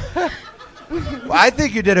 Oh, I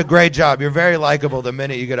think you did a great job. You're very likable the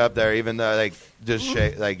minute you get up there, even though like just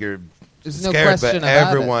like you're there's no scared. question But about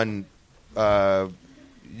everyone,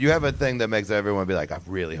 you have a thing that makes everyone be like, I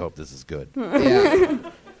really hope this is good. it.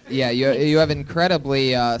 Yeah, you have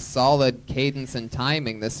incredibly solid cadence and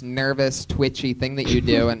timing. This nervous, twitchy thing that you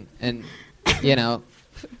do, and you know.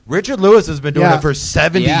 Richard Lewis has been doing Yeah. it for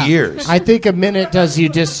 70 Yeah. years. I think a minute does you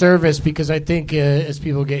disservice because I think as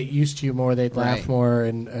people get used to you more, they'd laugh Right. more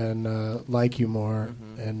and like you more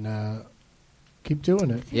and keep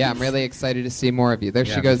doing it. Yeah, I'm really excited to see more of you. There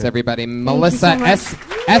Yeah, she me goes, too. everybody. Melissa so much.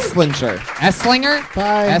 Esslinger. Esslinger?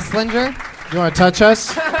 Bye. Esslinger? You want to touch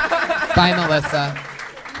us? Bye, Melissa.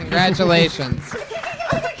 Congratulations.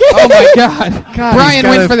 Oh my God! God, Brian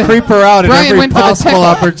he's went gotta for the creep her out at Brian every went for the possible tickle.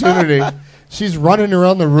 opportunity. She's running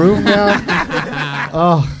around the room now.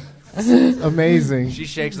 Oh, it's amazing. She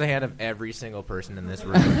shakes the hand of every single person in this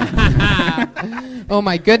room. Oh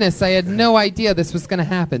my goodness! I had no idea this was going to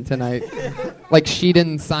happen tonight. Like she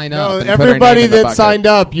didn't sign up. No, and put her everybody name in the that bucket. signed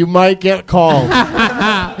up, you might get called.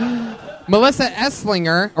 Melissa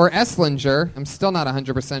Esslinger or Esslinger. I'm still not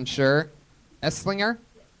 100% sure. Esslinger.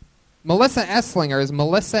 Melissa Esslinger is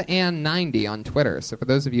Melissa Ann 90 on Twitter. So for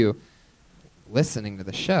those of you listening to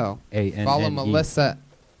the show, A-N-N-E. follow Melissa.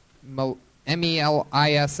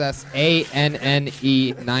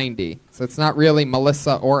 MELISSANNE 90. So it's not really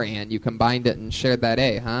Melissa or Ann. You combined it and shared that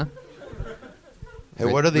A, huh? Hey,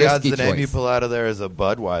 what are the odds Risky the name you choice. pull out of there is a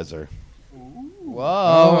Budweiser?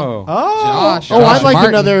 Whoa. Oh, Josh I'd like Martin.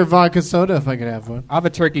 another vodka soda if I could have one. I have a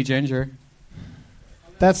turkey ginger.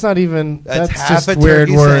 That's not even. That's That's, half just a weird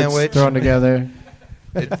turkey words sandwich. thrown together.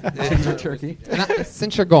 Ginger turkey. And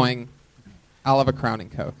since you're going, I'll have a Crown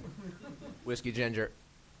and Coke. Whiskey ginger.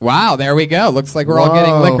 Wow, there we go. Looks like we're all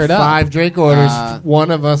getting Whoa, liquored up. 5 drink orders. Uh, One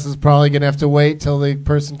of us is probably going to have to wait till the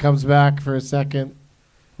person comes back for a second,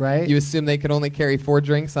 right? You assume they could only carry 4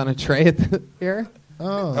 drinks on a tray at the here?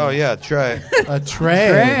 Oh, yeah, try. A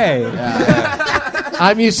tray. Yeah.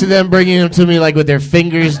 I'm used to them bringing them to me like with their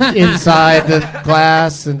fingers inside the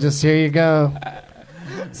glass and just here you go.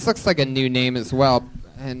 This looks like a new name as well,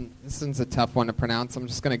 and this one's a tough one to pronounce. I'm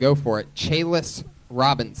just going to go for it. Chalice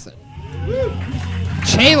Robinson.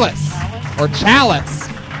 Chalice or Chalice.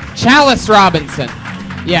 Chalice Robinson.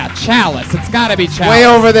 Yeah, Chalice. It's got to be Chalice. Way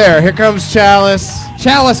over there. Here comes Chalice.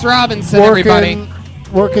 Chalice Robinson, everybody.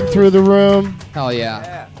 Working through the room. Hell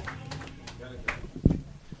yeah.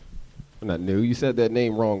 Not new. You said that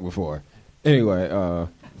name wrong before. Anyway,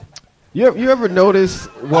 you ever notice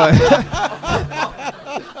what?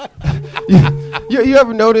 you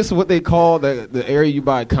ever notice what they call the area you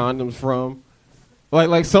buy condoms from?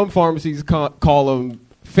 Like some pharmacies call them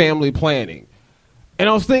family planning. And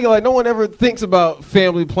I was thinking, like, no one ever thinks about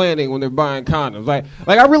family planning when they're buying condoms. Like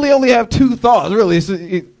I really only have 2 thoughts, really. It's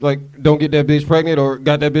like, don't get that bitch pregnant or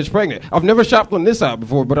got that bitch pregnant. I've never shopped on this side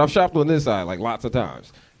before, but I've shopped on this side, like, lots of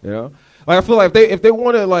times, you know? Like, I feel like if they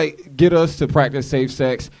want to, like, get us to practice safe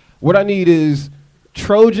sex, what I need is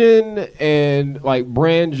Trojan and, like,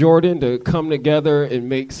 Brand Jordan to come together and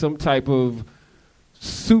make some type of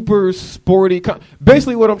super sporty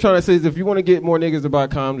basically what I'm trying to say is if you want to get more niggas to buy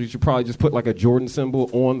condoms, you should probably just put like a Jordan symbol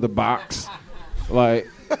on the box. Like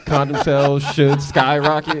condom sales should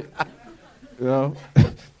skyrocket. You know?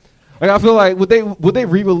 Like I feel like would they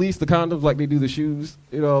re-release the condoms like they do the shoes?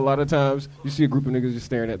 You know, a lot of times you see a group of niggas just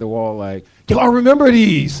staring at the wall like, yo, I remember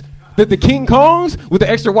these. The King Kongs with the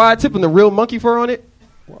extra wide tip and the real monkey fur on it?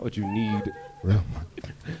 Why would you need real monkey?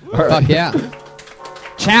 Fuck yeah.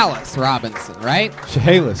 Chalice Robinson, right?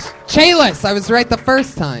 Chalice. I was right the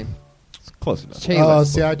first time. It's close enough. Oh,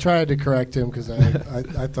 Chalice. see, I tried to correct him because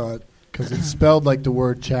I thought, because it's spelled like the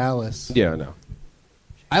word chalice. Yeah, I know.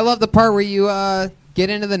 I love the part where you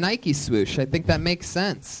get into the Nike swoosh. I think that makes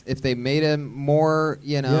sense. If they made him more,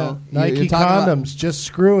 you know. Nike you're talking about- condoms, just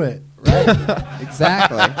screw it. Right.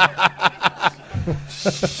 Exactly.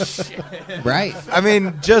 Right. I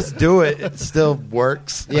mean, just do it. It still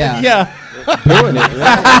works. Yeah. Yeah. Doing it.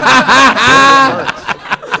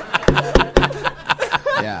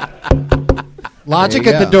 Yeah. Logic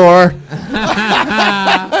There you at the door.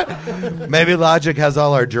 Maybe Logic has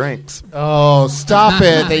all our drinks. Oh, stop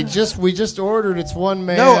it. We just ordered. It's one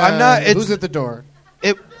man. No, I'm not. It's- Who's at the door?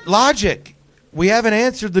 Logic. We haven't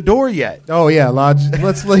answered the door yet. Oh yeah, Logic.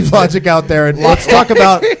 Let's leave Logic out there and let's talk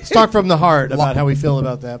from the heart about how we feel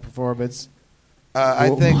about that performance. I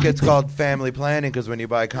think it's called family planning because when you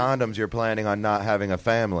buy condoms, you're planning on not having a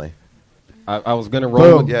family. I was gonna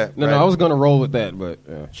roll. Boom. With, Yeah, no, right. no, I was gonna roll with that, but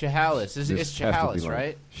Chehalis. It's this has to be Chehalis, like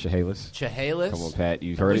right? Chehalis. Chehalis. Come on, Pat.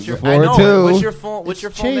 You heard What's it your- before I know. too. What's your full name?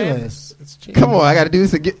 Chalice. It's Chalice. Come on, I got to do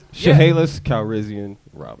this again. Chehalis, Calrissian,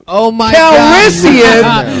 Robinson. Oh my Calrissian!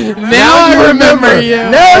 God. Now I remember you.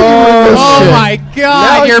 Oh my God,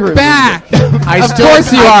 Now you you're remember. back. I Of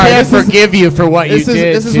course you are. I can't This is- forgive you for what you this is-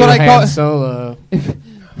 did. this is to what I Han call- Solo.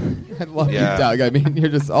 I love Yeah. you, Doug. I mean, you're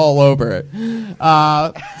just all over it.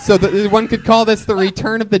 So one could call this the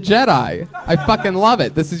Return of the Jedi. I fucking love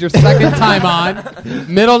it. This is your second time on.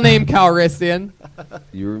 Middle name Calrissian.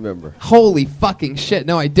 You remember? Holy fucking shit!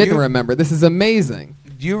 No, I didn't remember. This is amazing.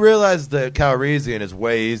 Do you realize that Calrissian is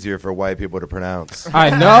way easier for white people to pronounce? I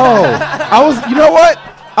know. You know what?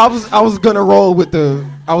 I was gonna roll with Maybe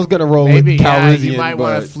with Calrissian. you might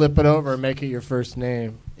want but to flip it over and make it your first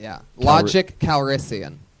name. Yeah, Logic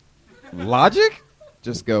Calrissian. Logic?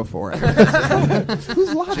 Just go for it.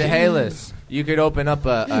 Chehalis. You could open up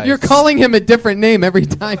a You're calling him a different name every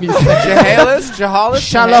time you say Chehalis? Jahalis?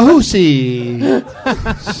 Shalahusi.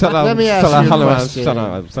 Let me ask you a question.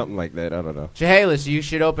 Something like that. I don't know. Chehalis, you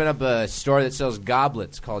should open up a store that sells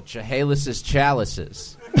goblets called Chehalis'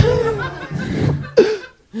 Chalices.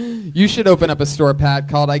 You should open up a store, Pat,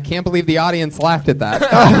 called I Can't Believe the Audience Laughed at That.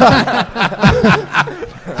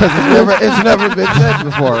 Because it's never been said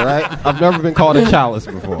before, right? I've never been called a chalice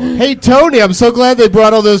before. Hey, Tony, I'm so glad they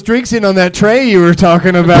brought all those drinks in on that tray you were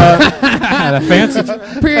talking about. The fancy.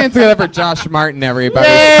 Put your hands together for Josh Martin, everybody.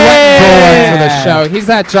 Yay! Sweating bullets for the show. He's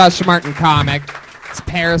that Josh Martin comic. He's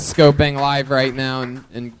periscoping live right now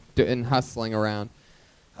and hustling around.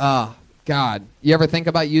 Oh, God. You ever think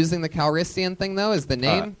about using the Calrissian thing, though, as the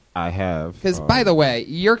name? I have. Because, by the way,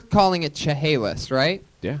 you're calling it Chehalis, right?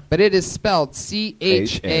 Yeah. But it is spelled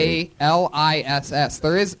Chaliss.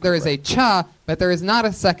 There is a cha, but there is not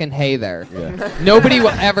a second hey there. Yeah. Nobody will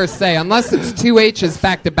ever say, unless it's two H's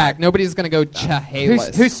back to back, nobody's going to go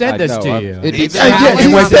Chehalis. Who said this to you? It'd be He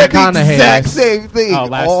Chehalis. said the exact same thing. Oh,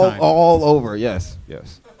 last time. All over. Yes.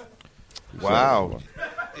 Wow.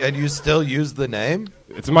 And you still use the name?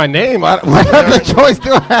 It's my name. What other choice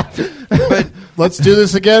do I have? But Let's do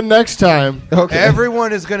this again next time. Okay.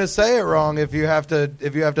 everyone is going to say it wrong if you have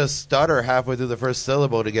to stutter halfway through the first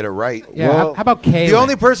syllable to get it right. Yeah. Well, how about Kaylin? The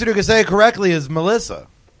only person who can say it correctly is Melissa.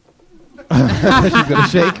 She's gonna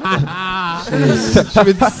shake. She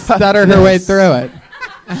would stutter her way through it.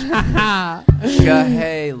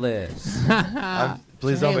 Chehalis.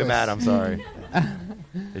 Please don't be mad. I'm sorry.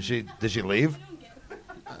 Did she leave?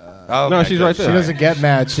 Oh, No, okay, she's good. right there. She doesn't get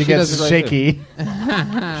mad. She gets does it right shaky.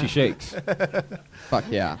 She shakes. Fuck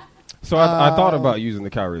yeah. So I thought about using the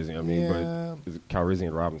Calrissian. I mean, yeah. but is it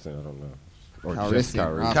Calrissian Robinson? I don't know. Or Calrissian just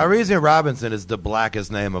Calrissian. Calrissian Robinson is the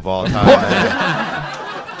blackest name of all time.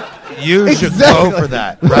 You should go for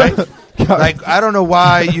that, right? Like, I don't know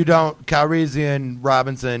why you don't. Calrissian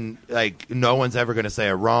Robinson, like, no one's ever going to say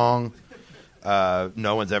it wrong.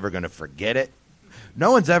 No one's ever going to forget it.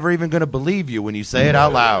 No one's ever even going to believe you when you say it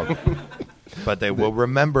out loud. But they will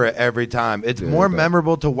remember it every time. It's more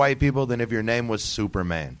memorable to white people than if your name was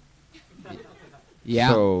Superman. Yeah.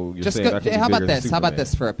 So you're Just saying go, I could be how about bigger than this? How about Superman.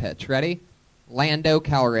 this for a pitch? Ready? Lando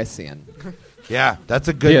Calrissian. Yeah, that's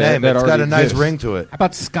a good Yeah, name. that It's got a already nice exists. ring to it. How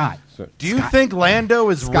about Scott? Do you think Lando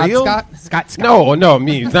is Scott real? Scott? No, I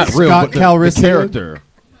mean it's not real. Scott But Calrissian?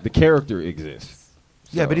 the character exists.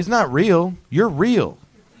 Yeah, but he's not real. You're real.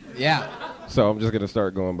 Yeah. So I'm just gonna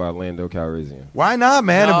start going by Lando Calrissian. Why not,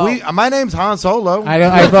 man? No. If my name's Han Solo.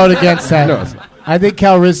 I vote against that. No, it's not. I think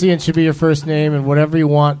Calrissian should be your first name, and whatever you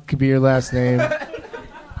want could be your last name.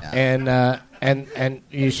 And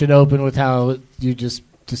you should open with how you just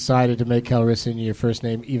decided to make Calrissian your first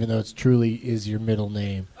name, even though it truly is your middle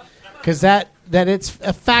name. Because that it's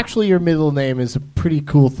factually your middle name is a pretty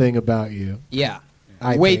cool thing about you. Yeah.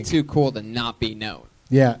 I Way think. too cool to not be known.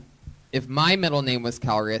 Yeah. If my middle name was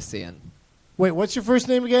Calrissian, Wait, what's your first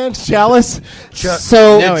name again? Chalice? Ch-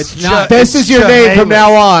 So No, it's not. This is your name from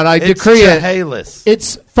now on. I decree it. Chehalis.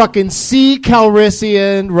 It's fucking C.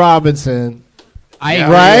 Calrissian Robinson. I Yeah.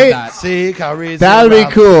 agree Right? with that. See, Calrissian. That'd be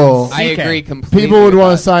Robinson. cool. I agree completely. People would with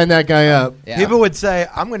want that. to sign that guy up. Yeah. People would say,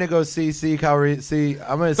 "I'm going to go see Calrissian.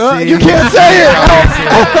 I'm going to see." You can't say it.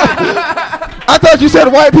 I thought you said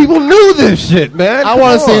white people knew this shit, man. I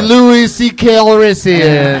want to Come say on. Louis C.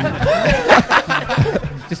 Calrissian.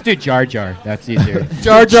 Just do Jar Jar. That's easier.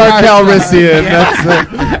 Jar Jar Calrissian.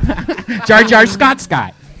 That's Jar Jar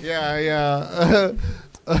Scott. yeah.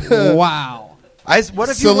 Wow. What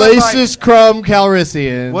if you went by, Salacious Crumb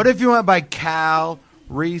Calrissian. What if you went by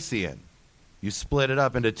Calrissian? You split it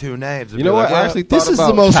up into two names. You know what? I actually This thought is the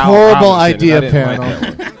about most Cal horrible Robinson, and idea I didn't like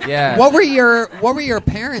panel. that one. Yeah. What were your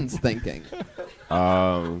parents thinking?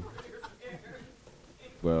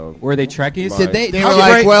 Well, Were they Trekkies? Did they? They how were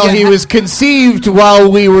like, great- well, yeah, he was conceived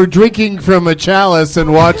while we were drinking from a chalice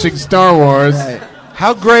and watching Star Wars.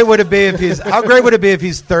 How great would it be if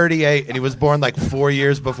he's 38 and he was born like 4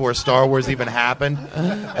 years before Star Wars even happened,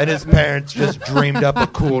 and his parents just dreamed up a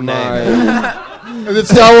cool name. And then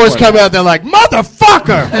Star Wars come out, they're like,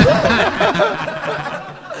 motherfucker!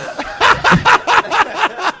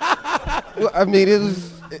 Well, I mean, it was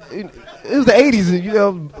the 80s, and, you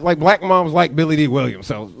know, like black moms like Billy D. Williams,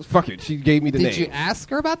 so fuck it. She gave me the name. Did you ask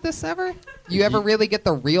her about this ever? You ever really get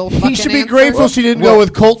the real fucking He should be answer? grateful she didn't go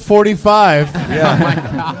with Colt 45. Oh my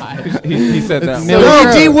god. he said that.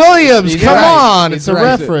 No, D. Williams, He's come right. on. He's It's a right.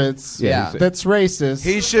 reference. Yeah. That's racist.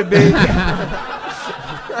 He should be.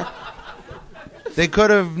 They could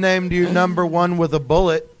have named you number one with a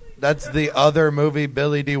bullet. That's the other movie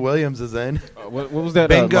Billy D. Williams is in. What was that?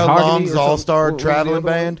 Bingo Mahogany Long's or something? All-Star What was the Traveling other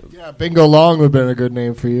one? Band. Yeah, Bingo Long would have been a good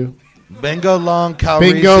name for you. Bingo Long, Calrissian,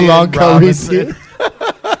 Bingo Long Robinson.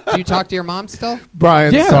 Calrissian. Do you talk to your mom still?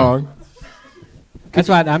 Brian's Yeah. song. That's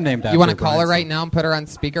why I'm named after. You want to call her Brian right now and put her on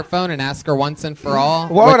speakerphone and ask her once and for all?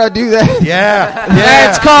 Why would I do that? Yeah.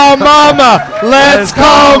 Let's call Mama. Let's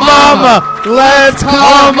call Mama. Let's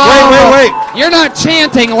call Mama. Wait. You're not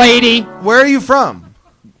chanting, lady. Where are you from?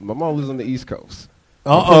 My mom lives on the East Coast.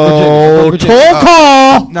 Uh-oh. Virginia. Toll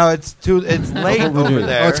call. No, it's late over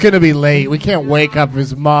there. Oh, it's going to be late. We can't wake up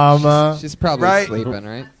his mama. She's probably Right. sleeping,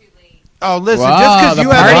 right? Oh, listen,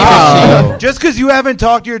 Wow, just because you haven't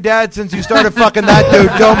talked to your dad since you started fucking that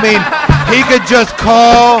dude, don't mean he could just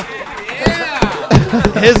call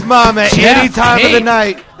his mom at any time of the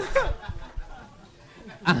night.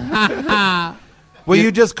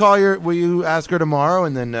 Will you ask her tomorrow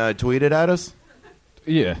and then tweet it at us?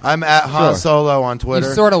 Yeah. I'm at Han Solo on Twitter.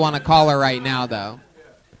 You sort of want to call her right now, though.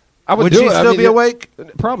 I Would she still be awake?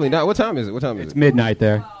 Probably not. What time is it? It's midnight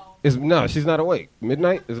there. No, she's not awake.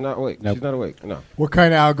 Midnight is not awake. Nope. She's not awake. No. What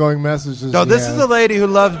kind of outgoing messages? No, this is a lady who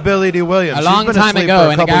loves Billy D. Williams. A long She's been time asleep ago for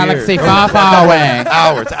in a couple galaxy years. far, far away.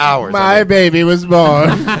 Hours. My baby was born.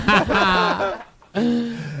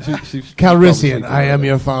 Calrissian, I am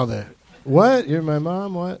your father. What? You're my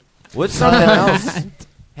mom? What? What's something else?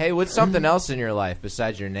 Hey, what's something else in your life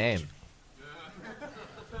besides your name?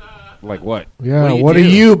 Like what? Yeah, What do are you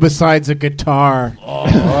do? you besides a guitar?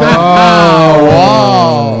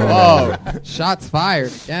 Whoa. Shots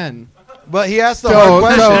fired again. But he asked the hard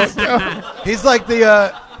questions.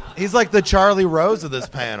 He's like the Charlie Rose of this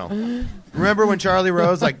panel. Remember when Charlie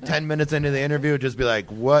Rose, like 10 minutes into the interview, would just be like,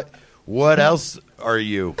 "What else are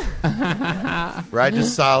you?" Right?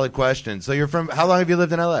 Just solid questions. So you're from? How long have you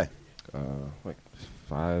lived in LA? Like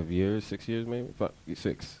 5 years, 6 years, maybe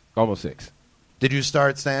 6, almost 6. Did you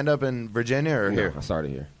start stand up in Virginia or here? I started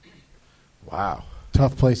here. Wow.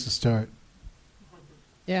 Tough place to start.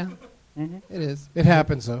 Yeah, it is. It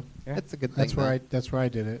happens though. That's a good thing. That's where though. That's where I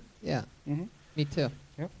did it. Yeah, me too.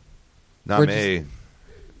 Not We're me.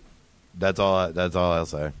 That's all I'll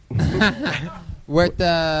say. What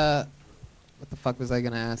the fuck was I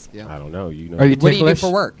gonna ask you? I don't know. You know. Are you What do you do ticklish?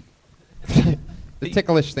 for work? The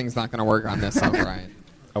ticklish thing's not gonna work on this, huh, Brian?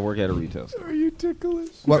 I work at a retail store. Are you ticklish?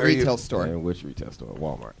 What Are you- retail store? And which retail store?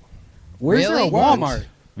 Walmart. Where's there a Really? Walmart?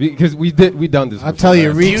 Because we done this. I'll before, tell you,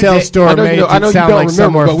 guys. retail store I know you made don't- I know it you sound don't like remember,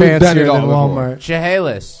 somewhere but we've done fancier it than all before. Walmart.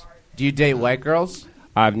 Chehalis, do you date white girls?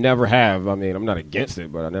 I've never have. I mean, I'm not against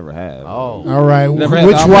it, but I never have. Oh. All right, Never had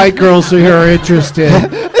which the white girls are here interested?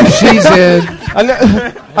 She's in.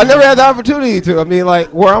 I never had the opportunity to. I mean, like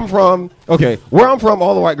where I'm from. Okay, where I'm from,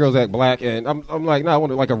 all the white girls act black, and I'm like, no, I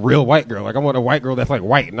want like a real white girl. Like I want a white girl that's like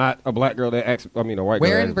white, not a black girl that acts. I mean, a white girl.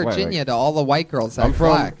 Where that in acts black. Virginia Like, do all the white girls act I'm from.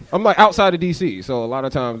 black? I'm like outside of DC, so a lot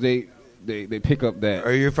of times they pick up that.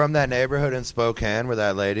 Are you from that neighborhood in Spokane where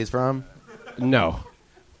that lady's from? No.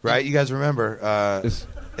 Right? You guys remember? It's-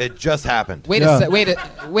 It just happened. Wait Yeah.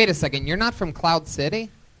 wait a second. You're not from Cloud City?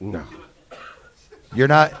 No. You're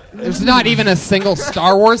not. There's not even a single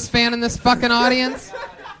Star Wars fan in this fucking audience.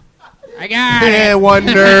 I got Yeah, it. one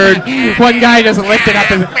nerd. One guy just lifted up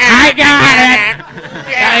his. I got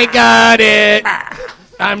it. I got it.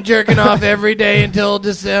 I'm jerking off every day until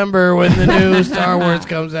December when the new Star Wars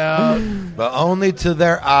comes out. But only to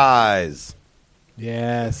their eyes.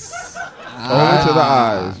 Yes. Only to the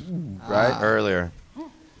eyes. Right? Earlier.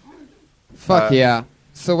 Fuck yeah.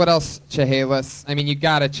 So what else, Chehalis? I mean, you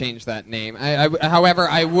gotta change that name. However,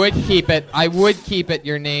 I would keep it. I would keep it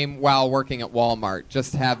your name while working at Walmart.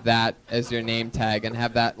 Just have that as your name tag and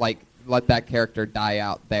have that let that character die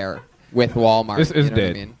out there with Walmart. It's you know dead. What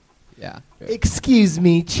I mean? Yeah. Excuse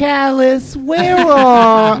me, Chalice. Where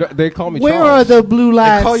are No, they call me where Charles. are the blue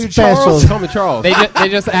light call you specials? They call me Charles. They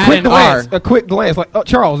just add quick an glance. R. A quick glance, like, oh,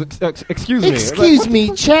 Charles, excuse me. Excuse me,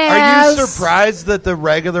 Are Chaz. you surprised that the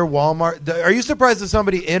regular Walmart? Are you surprised that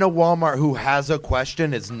somebody in a Walmart who has a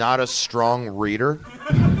question is not a strong reader?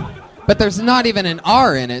 But there's not even an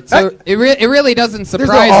R in it, so it really doesn't no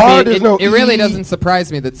surprise R, me. there's no It really E. doesn't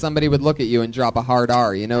surprise me that somebody would look at you and drop a hard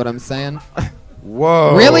R. You know what I'm saying?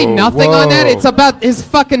 Whoa. Really, nothing on that. whoa. It's about his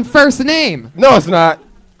fucking first name. No, it's not.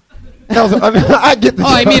 I get the Oh,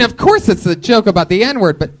 I joke. mean, of course it's a joke about the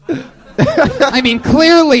N-word, but I mean,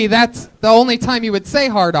 clearly that's the only time you would say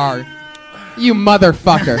hard R. You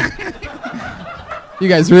motherfucker. You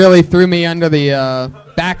guys really threw me under the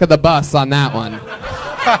back of the bus on that one.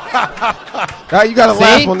 You got to See?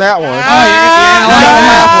 laugh on that one. Oh, you're gonna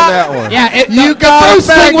laugh on that. Yeah, Yeah, the first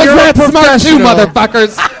thing was not smart too,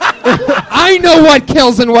 motherfuckers. I know what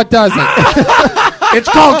kills and what doesn't. It's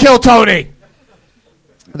called Kill Tony.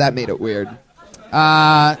 That made it weird.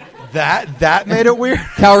 That made it weird.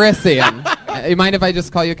 Calrissian. You mind if I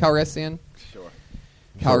just call you Calrissian? Sure.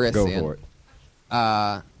 Calrissian. Go for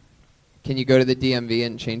it. Can you go to the DMV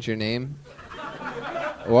and change your name?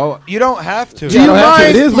 Well, You don't have to. Do you don't have to.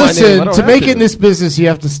 mind? It is my name. I Listen, don't to have make to. it in this business, you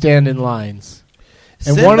have to stand in lines.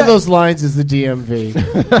 And Sinbad- one of those lines is the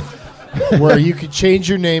DMV, where you could change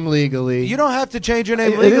your name legally. You don't have to change your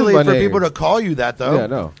name It is legally my for name. people to call you that, though. Yeah,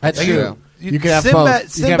 no. That's Like, true. You can have Sinbad,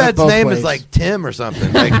 both. You can have it Sinbad's both name ways. is like Tim or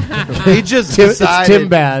something. Like he just It's decided. Tim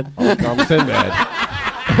Bad. I'm Sinbad.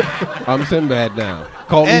 I'm Sinbad now.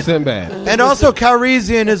 Call me And- Sinbad. And also,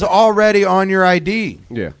 Calrissian is already on your ID.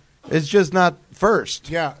 Yeah. It's just not first.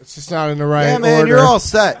 Yeah, it's just not in the right Yeah, man, order. you're all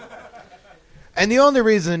set. And the only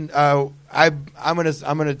reason I'm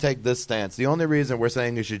gonna take this stance. The only reason we're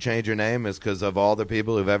saying you should change your name is because of all the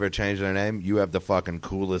people who've ever changed their name. You have the fucking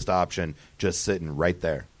coolest option just sitting right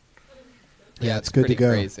there. Yeah, it's good to pretty go.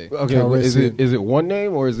 crazy. Okay, Calrissian. is it one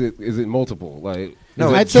name or is it multiple? Like No,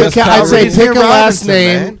 is it I'd say just I'd say Calrissian pick a last Robinson,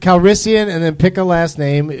 name, man. Calrissian, and then pick a last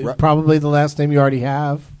name. Ro- Probably the last name you already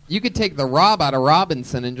have. You could take the Rob out of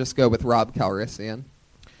Robinson and just go with Rob Calrissian.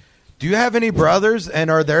 Do you have any brothers, and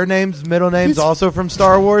are their middle names also from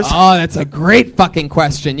Star Wars? Oh, that's a great fucking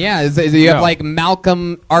question. Yeah, is you have No. like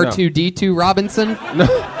Malcolm R2D2 Robinson?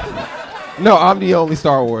 No, I'm the only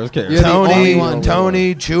Star Wars character. You're the only Tony, one.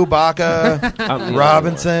 Tony, Chewbacca, I'm the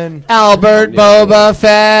Robinson. Albert Boba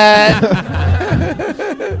Fett.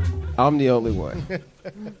 I'm the only one.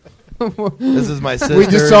 This is my sister. We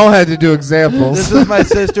just all had to do examples. This is my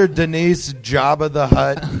sister Denise Jabba the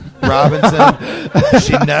Hutt Robinson.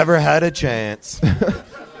 She never had a chance.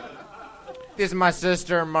 This is my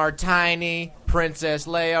sister Martini, Princess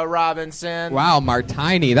Leia Robinson. Wow,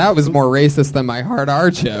 Martini. That was more racist than my hard R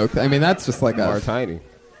joke. I mean, that's just like Are a... tiny.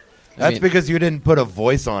 That's mean- because you didn't put a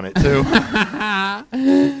voice on it too.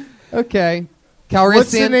 Okay. Calrissian.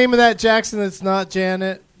 What's the name of that Jackson that's not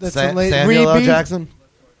Janet? That's the lady. Samuel L. Rebe? Jackson.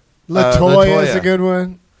 Latoya is Latoya. a good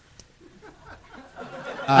one.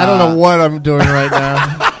 I don't know what I'm doing right now.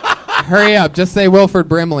 Hurry up. Just say Wilford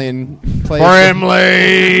Brimley and play.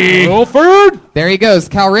 Brimley. Wilford. There he goes.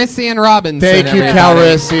 Calrissian Robinson. Thank you, everybody.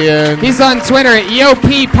 Calrissian. He's on Twitter at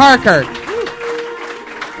YoP Parker.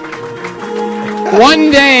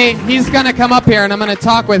 One day he's going to come up here and I'm going to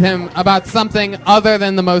talk with him about something other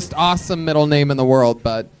than the most awesome middle name in the world.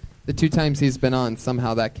 But the 2 times he's been on,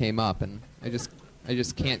 somehow that came up, and I just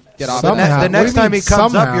can't get off of Somehow. that. The next What do you time he mean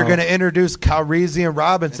comes up, somehow? you're going to introduce Calrissian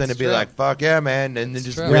Robinson It's and be true. like, "Fuck yeah, man!" and then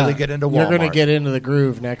just true. really Yeah. get into Walmart. You're going to get into the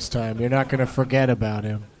groove next time. You're not going to forget about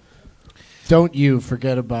him. Don't you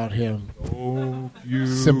forget about him.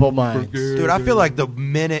 Simple Minds. Dude, I feel like the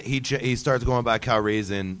minute he starts going by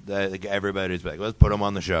Calrissian, like everybody's like, "Let's put him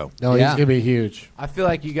on the show." No, Yeah. he's going to be huge. I feel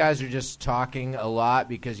like you guys are just talking a lot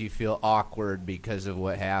because you feel awkward because of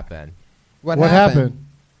what happened. What happened?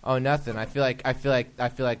 Oh, nothing. I feel like.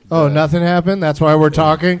 Oh, nothing happened? That's why we're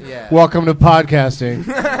talking? Yeah. Welcome to podcasting.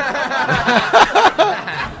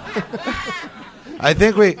 I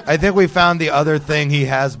think we found the other thing he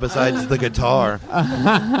has besides the guitar.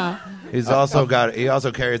 He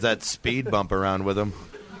also carries that speed bump around with him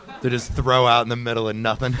to just throw out in the middle of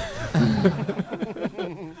nothing.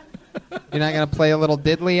 You're not going to play a little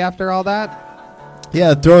diddly after all that?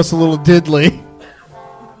 Yeah, throw us a little diddly.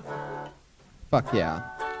 Fuck yeah.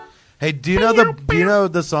 Hey, do you know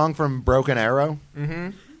the song from Broken Arrow?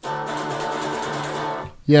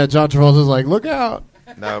 Yeah, John Travolta's like, look out.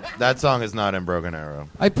 No, that song is not in Broken Arrow.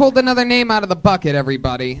 I pulled another name out of the bucket,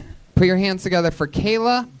 everybody. Put your hands together for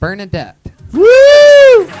Kayla Bernadette.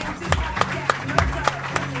 Woo!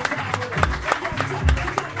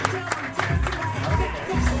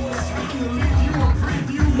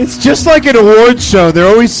 It's just like an award show. They're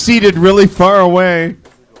always seated really far away.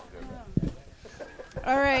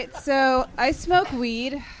 All right, so I smoke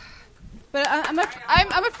weed, but I'm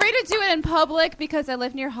afraid to do it in public because I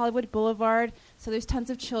live near Hollywood Boulevard, so there's tons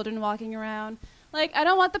of children walking around. Like, I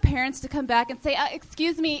don't want the parents to come back and say,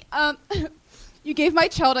 excuse me, you gave my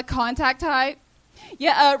child a contact high?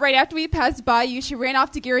 Yeah, right after we passed by you, she ran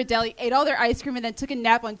off to Ghirardelli, ate all their ice cream, and then took a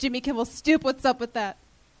nap on Jimmy Kimmel's Stoop. What's up with that?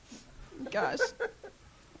 Gosh.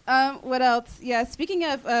 What else? Yeah, speaking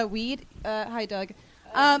of weed, hi, Doug.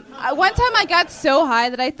 One time I got so high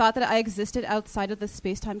that I thought that I existed outside of the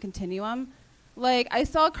space-time continuum. Like, I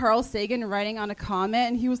saw Carl Sagan writing on a comment,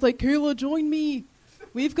 and he was like, Kayla, join me.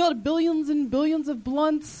 We've got billions and billions of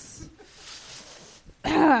blunts.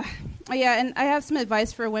 Yeah, and I have some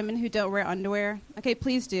advice for women who don't wear underwear. Okay,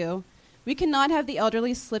 please do. We cannot have the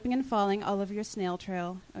elderly slipping and falling all over your snail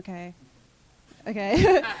trail, okay?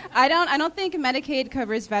 Okay. I don't think Medicaid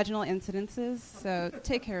covers vaginal incidences, so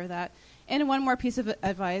take care of that. And one more piece of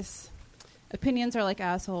advice. Opinions are like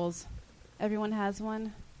assholes. Everyone has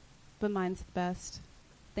one, but mine's the best.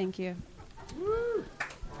 Thank you.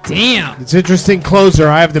 Damn. It's interesting closer.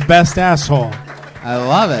 I have the best asshole. I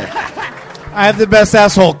love it. I have the best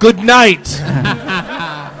asshole. Good night.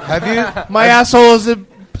 Have you? My asshole is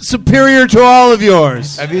superior to all of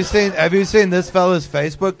yours. Have you seen this fella's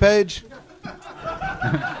Facebook page?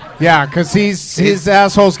 Yeah, because his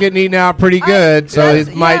asshole's getting eaten out pretty good, so his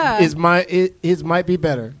might be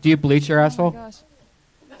better. Do you bleach your asshole?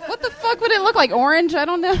 What the fuck would it look like? Orange? I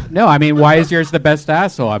don't know. No, I mean, why is yours the best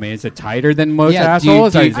asshole? I mean, is it tighter than most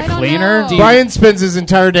assholes? Is it cleaner? Brian spends his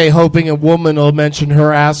entire day hoping a woman will mention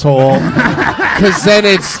her asshole, because then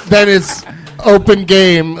it's open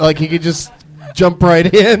game. Like he could just jump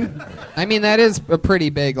right in. I mean, that is a pretty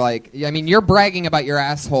big, you're bragging about your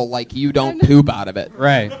asshole like you don't poop out of it.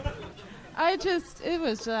 Right.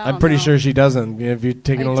 I'm pretty sure she doesn't. Have you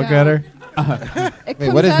taken a look at her?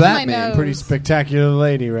 Wait, what does that mean? Pretty spectacular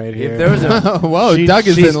lady right here. If there was a whoa, Doug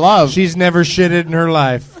is in love. She's never shitted in her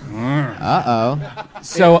life.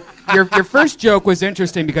 So your first joke was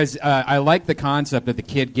interesting because I like the concept of the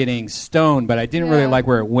kid getting stoned, but I didn't really like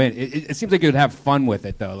where it went. It seems like you'd have fun with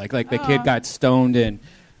it though. Like the kid got stoned and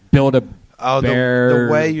build a bear.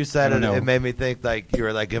 The way you said it made me think like you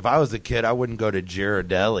were like, if I was a kid, I wouldn't go to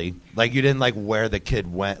Ghirardelli. Like you didn't like where the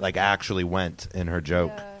kid went, like actually went in her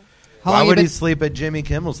joke. Why would he sleep at Jimmy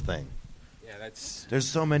Kimmel's thing? Yeah, there's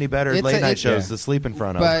so many better late night shows to sleep in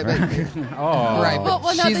front of. Right,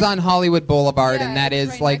 but she's on Hollywood Boulevard, and that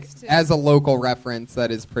is as a local reference, that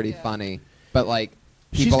is pretty funny. But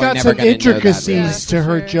she's people got are never some gonna intricacies to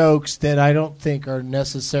her jokes that I don't think are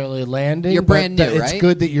necessarily landing. You're brand new, It's right?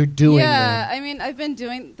 good that you're doing Yeah, them. I mean, I've been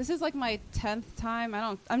doing. This is like my 10th time.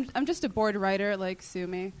 I'm just a bored writer. Like, sue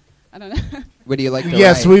me. I don't know. What do you like to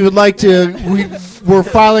Yes, write? we would like to. We're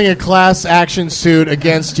filing a class action suit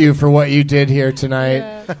against you for what you did here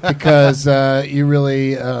tonight because you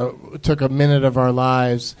really took a minute of our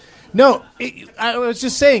lives. No, I was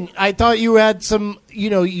just saying. I thought you had some.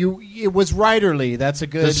 It was writerly. That's a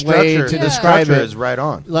good way to describe it. Is right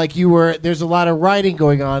on. Like you were. There's a lot of writing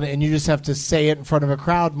going on, and you just have to say it in front of a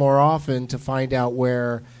crowd more often to find out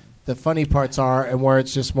where the funny parts are and where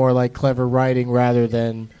it's just more like clever writing rather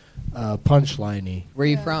than punchliney. Where are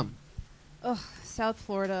you from? South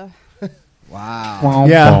Florida. Wow.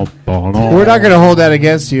 Yeah. We're not going to hold that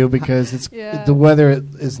against you because it's the weather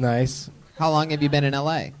is nice. How long have you been in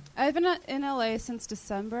L.A.? I've been in LA since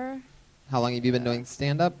December. How long have you been doing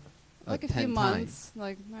stand-up? Like a 10 few months.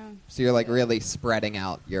 times. So you're really spreading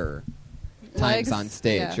out your times on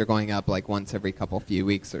stage. Yeah. You're going up once every few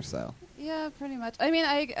weeks or so. Yeah, pretty much. I mean,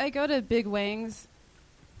 I go to Big Wings.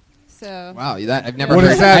 So. Wow, I've never What heard.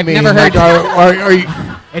 does that I've mean? never heard. Are you?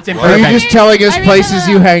 It's in Are you Burbank. just telling us places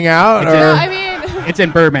you hang out, or? It's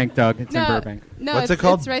in Burbank, Doug. It's in Burbank. No, What's it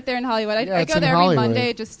called? It's right there in Hollywood. I it's go in there every Hollywood.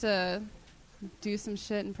 Monday just to do some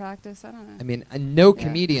shit and practice. I don't know. I mean, no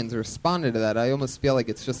comedians responded to that. I almost feel like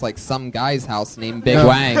it's just like some guy's house named Big No.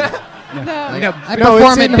 Wang. No, I No, perform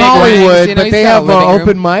it's at in Big Hollywood, Wang's, but he's they got have a an living room.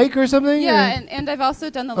 open mic or something. Yeah, or? and I've also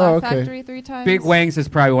done the Oh, Laugh okay. Factory 3 times. Big Wang's is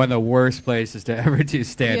probably one of the worst places to ever do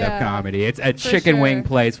stand-up Yeah, comedy. It's a for chicken sure. wing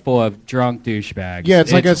place full of drunk douchebags. Yeah,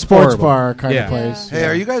 it's like a sports horrible. bar kind Yeah. of place. Hey,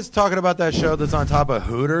 are you guys talking about that show that's on top of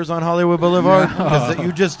Hooters on Hollywood Boulevard? Because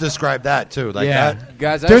you just described that too. Like Yeah. that.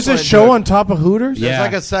 Guys, I There's just a wanted show to- on top of Hooters. There's Yeah.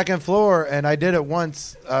 like a second floor, and I did it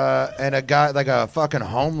once, and a guy, like a fucking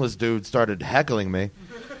homeless dude, started heckling me.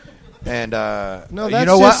 And No, that's you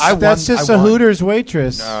know what? just, that's just a Hooters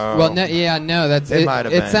waitress. No. Well, that's It it. might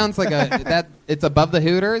have It been. sounds like it's above the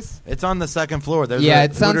Hooters. It's on the second floor. There's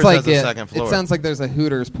It sounds Hooters like has a second floor. it sounds like there's a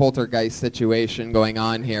Hooters poltergeist situation going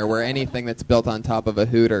on here, where anything that's built on top of a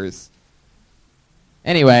Hooters.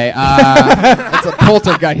 Anyway, it's a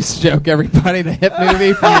poltergeist joke, everybody. The hit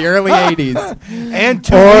movie from the early '80s, and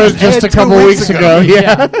just a couple weeks ago.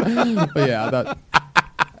 Yeah. yeah.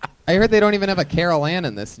 I heard they don't even have a Carol Ann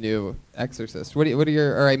in this new Exorcist.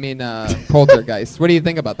 Poltergeist. What do you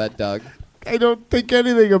think about that, Doug? I don't think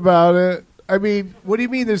anything about it. I mean, what do you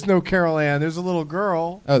mean there's no Carol Ann? There's a little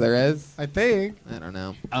girl. Oh, there is? I think. I don't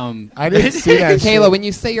know. I didn't see that. Kayla, shit. when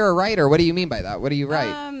you say you're a writer, what do you mean by that? What do you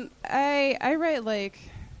write? I write like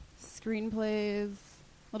screenplays,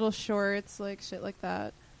 little shorts, like shit like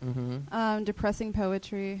that. Mm-hmm. Depressing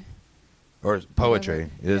poetry. Or poetry.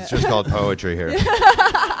 Whatever. It's just called poetry here.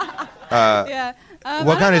 Yeah.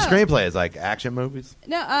 What I kind of don't know. screenplays? Like action movies?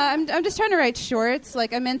 No, I'm just trying to write shorts.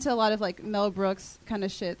 Like I'm into a lot of like Mel Brooks kind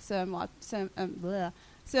of shit. So I'm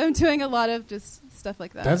doing a lot of just stuff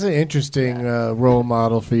like that. That's an interesting role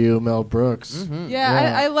model for you, Mel Brooks. Mm-hmm.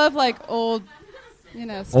 Yeah, I love like old,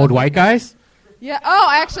 stuff Old like white that. guys? Yeah. Oh,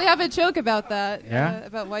 I actually have a joke about that. Yeah?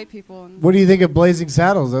 About white people. And What do you think of Blazing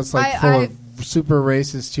Saddles? That's like full I- of super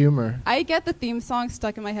racist humor. I get the theme song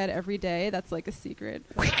stuck in my head every day. That's like a secret.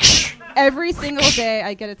 every single day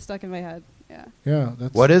I get it stuck in my head. Yeah. Yeah.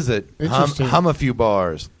 That's What is it? Interesting. Hum a few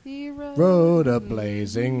bars. He rode a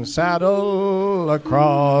blazing saddle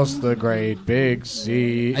across the great big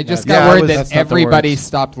sea. I just got word that everybody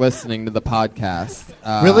stopped listeing to the podcast.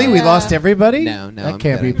 Really? We lost everybody? No, That I'm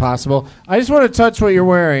can't kidding. be possible. I just want to touch what you're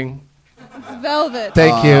wearing. It's velvet.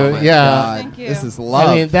 Thank you. my Yeah. God. Thank you. This is love.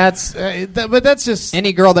 I mean, that's but that's just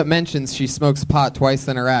Any girl that mentions she smokes pot twice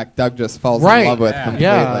in her act, Doug just falls right. in love with completely.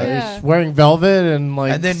 Yeah. She's wearing velvet and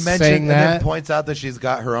like And then saying and that. then points out that she's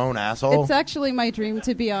got her own asshole. It's actually my dream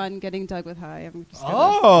to be on Getting Doug with High. I'm just gonna,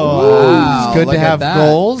 Wow, it's good look to at have that.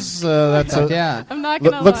 goals. That's Fuck a, yeah. I'm not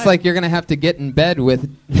gonna Looks lie. like you're gonna have to get in bed with.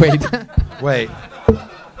 Wait. Wait.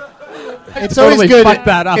 It's Totally always good. fucked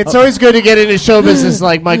that up. It's always good to get into show business.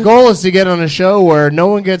 Like my goal is to get on a show where no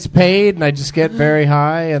one gets paid, and I just get very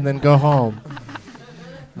high and then go home.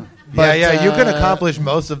 But, yeah. You can accomplish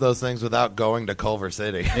most of those things without going to Culver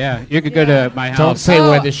City. Yeah, you could go to my house. Don't say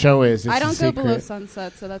where the show is. It's I a don't go below secret.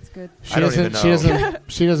 sunset, so that's good. She I don't doesn't. even She know. doesn't.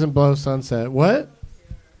 She doesn't blow sunset. What?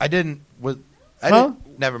 I didn't. Huh?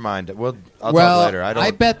 Never mind. I'll well, talk later. I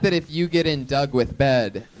don't. bet that if you get in Doug with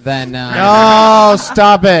bed, then Oh,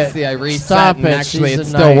 stop it! see, I reset Stop and it. actually She's it a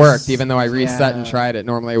still nice- worked, even though I reset and Yeah. tried it.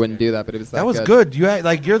 Normally I wouldn't do that, but it was That was good. You're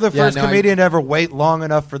the Yeah, first no, I- comedian to ever wait long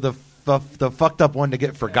enough for the fucked up one to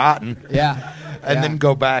get forgotten. Yeah. And Yeah. then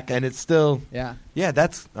go back, and it's still. Yeah. Yeah,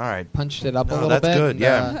 that's all right. Punched it up a No, little that's bit. good, and,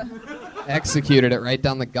 yeah. Executed it right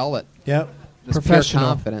down the gullet. Yep. Just Professional. pure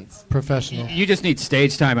confidence. Professional. You just need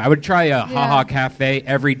stage time. I would try a Yeah. Haha Cafe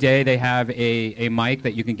every day. They have a mic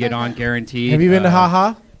that you can get on guaranteed. Have you been to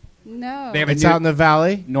Haha? No. They have a It's new out in the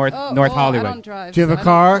valley. North Oh, North I Hollywood. don't drive. Do you have a so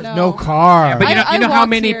I car? don't No know. car. But you know, I how walked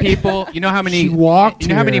many here. people? You know how many? She walked You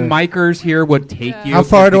know how many here. micers here would take Yeah. you? How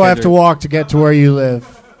far just do I because have to they're- walk to get to where you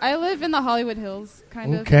live? I live in the Hollywood Hills,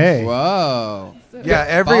 kind of. Okay. Whoa.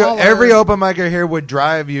 Yeah, Baller. every open micer here would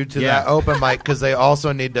drive you to Yeah. that open mic because they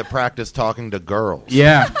also need to practice talking to girls.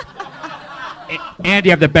 Yeah. And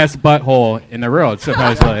you have the best butthole in the world,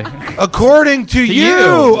 supposedly. According to you.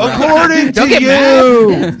 you. According to Don't get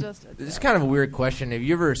you. Just This is kind of a weird question. Have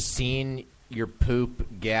you ever seen your poop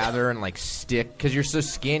gather and like stick? Because you're so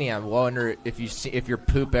skinny, I wonder if your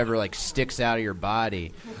poop ever like sticks out of your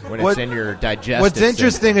body when What- it's in your digestive. What's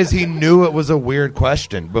interesting is he knew it was a weird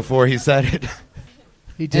question before he said it.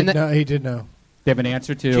 He did And know. He did know. They have an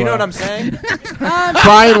answer to. Do you know what I'm saying?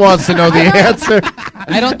 Brian wants to know the answer.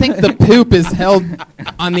 I don't think the poop is held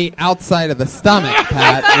on the outside of the stomach,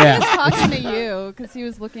 Pat. He was Yeah. talking to you because he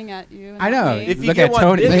was looking at you. and I not know. me. If you Look get at one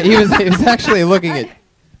Tony. big- He was actually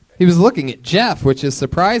looking at Jeff, which is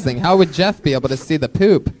surprising. How would Jeff be able to see the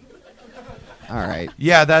poop? All right.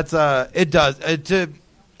 Yeah, that's it does.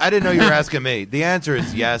 I didn't know you were asking me. The answer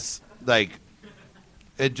is yes. Like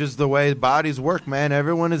it just the way bodies work, man.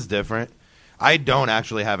 Everyone is different. I don't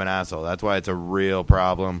actually have an asshole. That's why it's a real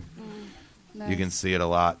problem. Nice. You can see it a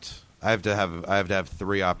lot. I have to have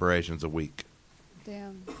 3 operations a week.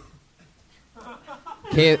 Damn.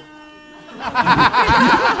 Kay-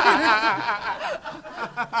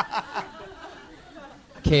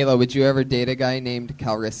 Kayla, would you ever date a guy named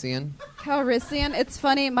Calrissian? Calrissian. It's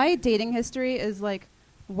funny. My dating history is like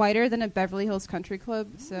whiter than a Beverly Hills Country Club.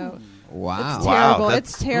 So Wow. it's Wow, terrible.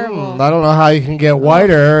 that's- It's terrible. I don't know how you can get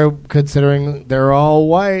whiter considering they're all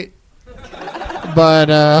white. But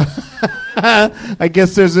I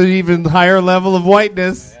guess there's an even higher level of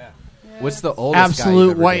whiteness. What's the oldest guy you've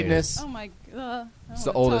Absolute ever whiteness. Oh my god. It's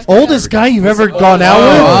the oldest. Oldest guy you've ever gone out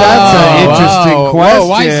Whoa, with? That's an interesting whoa,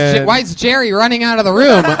 question. whoa, why is Jerry running out of the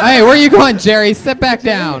room? Hey, where are you going, Jerry? Sit back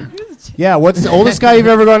down. Yeah, what's the oldest guy you've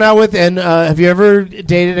ever gone out with? And have you ever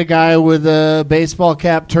dated a guy with a baseball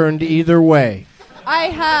cap turned either way? I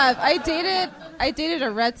have. I dated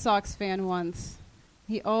a Red Sox fan once.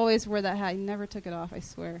 He always wore that hat. He never took it off. I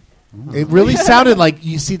swear. It really sounded like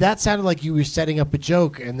that sounded like you were setting up a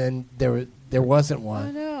joke, and then there wasn't I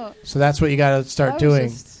one. know. So that's what you got to start I was doing.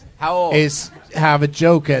 just- How old? Is have a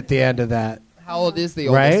joke at the end of that. How old is the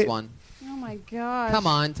oldest Right? one? Oh my god. Come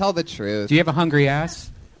on, tell the truth. Do you have a hungry ass?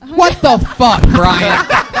 What the fuck, Brian?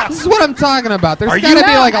 This is what I'm talking about. There's got to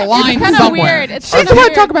be like a line It's kind of somewhere. weird. It's She's just the one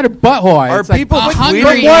weird. talking about her butthole. Are It's like, people a with hungry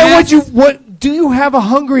weird? Why would ass? you? What do you have a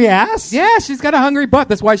hungry ass? yeah, she's got a hungry butt.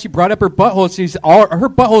 That's why she brought up her butthole. Her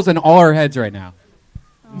butthole's in all our heads right now.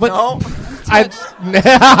 But No. people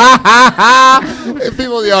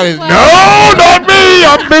in the audience. No, not me.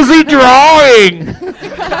 I'm busy drawing.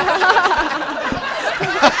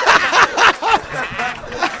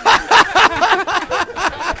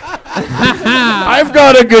 I've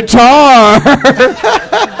got a guitar.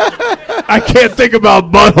 I can't think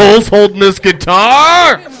about buttholes holding this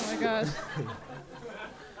guitar. Oh my gosh.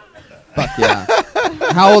 Fuck yeah.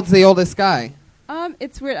 How old's the oldest guy?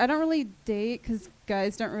 It's weird. I don't really date because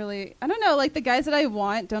guys don't really. I don't know. Like the guys that I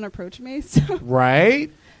want don't approach me. So. Right?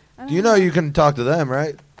 You know you can talk to them,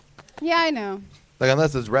 right? Yeah, I know. Like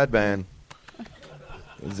unless it's Red Band.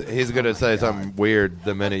 He's going to say something weird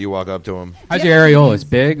the minute you walk up to him. How's your areolas?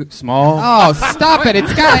 Big? Small? Oh, stop it.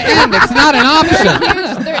 It's got to end. It's not an option.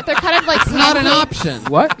 They're huge. They're kind of like It's not an option.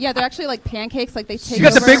 What? Yeah, they're actually like pancakes. Like they take You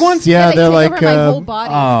got the over- big ones? Yeah, they they're take like, over my whole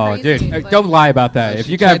body. Oh, It's crazy. dude. Don't lie about that. If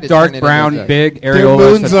you tried got to dark turn it into brown, a- big Their areolas,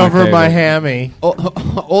 moon's that's my over favorite. Miami.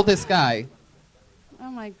 Oldest guy.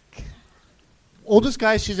 Oh my. Oldest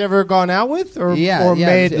guy she's ever gone out with, or Yeah, yeah.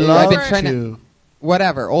 made I've love been trying to.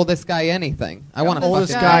 Whatever. Oldest guy, anything. I want to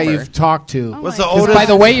Oldest fucking guy number. you've talked to. Oh What's my the God. oldest? By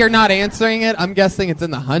the way you're not answering it, I'm guessing it's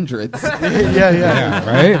in the hundreds. Yeah,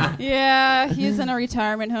 right? Yeah, he's in a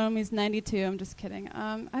retirement home. He's 92. I'm just kidding.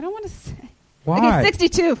 I don't want to say. Why? Like he's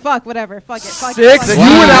 62. Fuck, whatever. Fuck it. Fuck You it. Fuck it.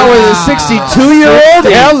 went out with a 62-year-old?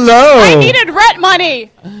 Hello. I needed rent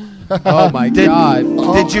money. Oh my god.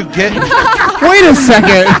 Did you get? Wait a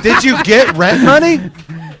second. Did you get rent money?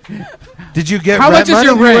 Did you get How rent much is money?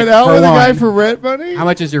 your You rent? went out for with a guy one? for rent money? How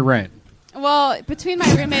much is your rent? Well, between my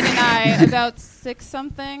roommate and I, about 6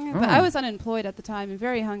 something. But I was unemployed at the time and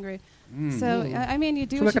very hungry. So I mean, you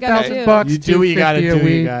do So what like you gotta $1,000 do. You do what you got to $250 a do,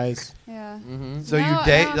 you week. guys. Yeah. So No, you I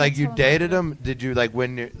date don't like you tell him dated that. him? Did you like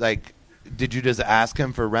when you like? Did you just ask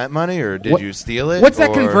him for rent money, or did What- you steal it? What's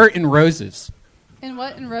that or- convert in roses? In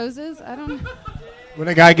what? In roses? I don't. When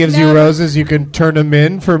a guy gives you No. roses, you can turn them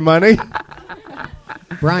in for money.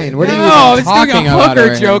 Brian, what are you No, even it's doing talking a about? hooker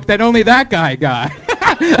right joke that only that guy got.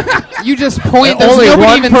 You just point. There's Only nobody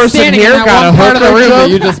one even person standing here in that got one a part of the hooker room that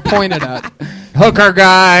joke? you just pointed at. Hooker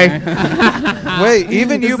guy. Wait,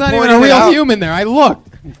 even There's you not even pointing a it real out. human there. I looked.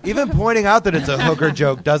 Even pointing out that it's a hooker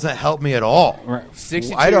joke doesn't help me at all.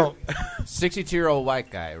 62 I don't. 62-year-old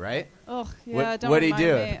white guy, right? Oh yeah. What- Don't what'd he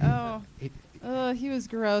remind do? me. Oh, he was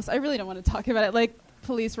gross. I really don't want to talk about it. Like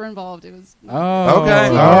police were involved. It was. Oh.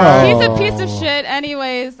 Okay. He's a piece of shit.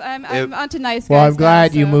 Anyways, I'm onto nice guys. Well, I'm now,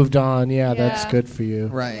 glad you so- moved on. Yeah, that's Yeah. good for you.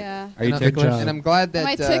 Right. Yeah. Are you And ticklish? job. And I'm glad that. Am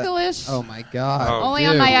I ticklish? Oh my god. Oh. Only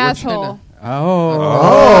Dude, on my we're asshole. Oh.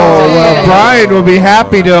 Oh, well, Brian will be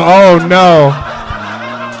happy to. Oh, no.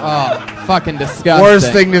 Oh, fucking disgusting.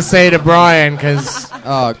 Worst thing to say to Brian, because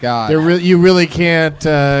Oh god. you really can't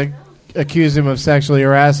accuse him of sexually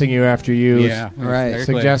harassing you after you Yeah. Right.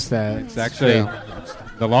 Exactly. suggest that. It's actually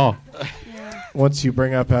the law. Once you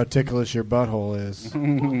bring up how ticklish your butthole is,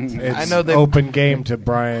 it's I know they- open game to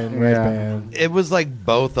Brian Redband. It was like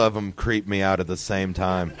both of them creeped me out at the same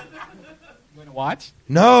time. Want to watch?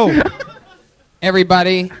 No.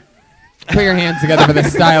 Everybody, put your hands together for the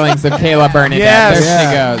stylings of Kayla Bernadette. Yes.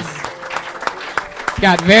 There she goes.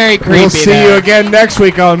 Got very creepy. We'll see there. you again next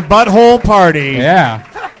week on Butthole Party. Yeah.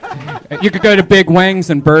 You could go to Big Wings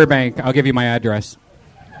in Burbank. I'll give you my address.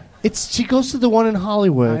 She goes to the one in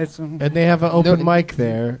Hollywood, and they have an open No, mic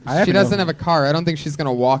there. She doesn't have a car. I don't think she's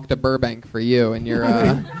gonna walk to Burbank for you and your.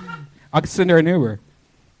 I'll send her an Uber.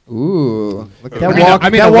 Ooh, look at That that.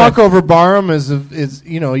 walk, that walk over Barham is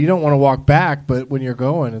you don't want to walk back, but when you're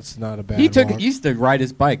going, it's not a bad. He walk. used to ride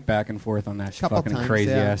his bike back and forth on that Couple fucking times,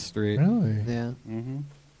 crazy yeah. ass street. Really? Yeah. Mm-hmm.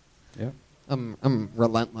 Yep. I'm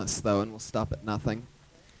relentless though, and we'll stop at nothing.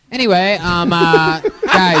 Anyway,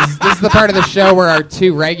 guys, this is the part of the show where our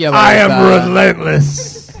two regulars. I am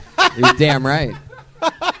relentless. You're damn right.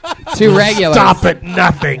 Two regulars. Stop at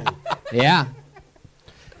nothing. Yeah.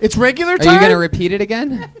 It's regular Are time. you gonna repeat it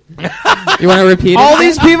again? You want to repeat it? All again?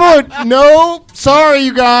 these people are no. Sorry,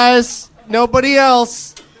 you guys. Nobody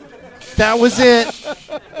else. That was it.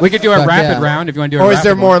 We could do a Fuck rapid yeah. round if you want to do a Or rapid is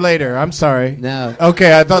there more one. later? I'm sorry. No.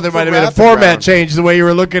 Okay, I thought there might have been a rapid format round? change the way you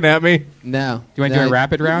were looking at me. No. Do you want to do a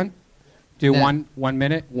rapid round? Do No. 1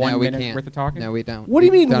 minute? No, One we minute can't. worth of talking? No, we don't. What do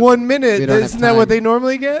you We mean don't- 1 minute? we don't have Isn't that what time. they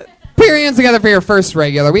normally get? Put your hands together for your first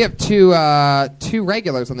regular. We have two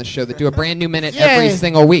regulars on the show that do a brand new minute every Yay.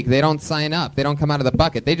 single week. They don't sign up. They don't come out of the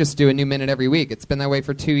bucket. They just do a new minute every week. It's been that way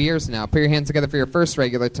for 2 years now. Put your hands together for your first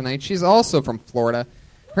regular tonight. She's also from Florida.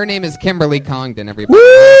 Her name is Kimberly Congdon, everybody. Woo!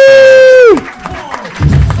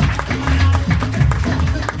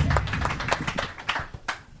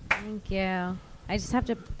 Thank you. I just have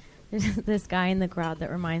to. There's this guy in the crowd that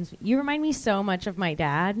reminds me. You remind me so much of my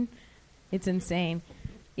dad. It's insane.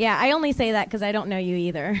 Yeah, I only say that because I don't know you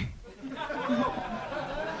either.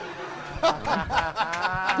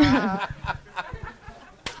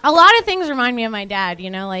 A lot of things remind me of my dad. You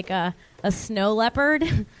know, like a snow leopard,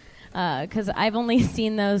 because I've only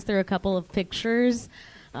seen those through a couple of pictures.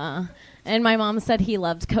 And my mom said he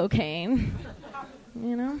loved cocaine.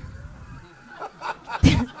 You know.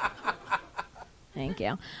 Thank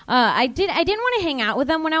you. I didn't want to hang out with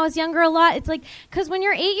him when I was younger a lot. It's like, because when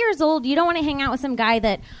you're 8 years old, you don't want to hang out with some guy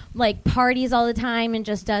that like parties all the time and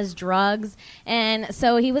just does drugs. And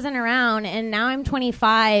so he wasn't around. And now I'm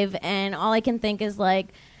 25, and all I can think is like,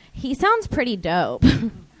 he sounds pretty dope.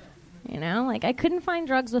 You know, like I couldn't find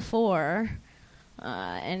drugs before,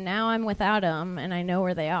 and now I'm without them, and I know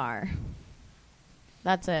where they are.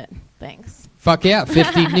 That's it. Thanks. Fuck yeah,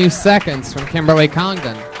 50 new seconds from Kimberly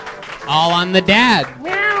Congdon. All on the dad.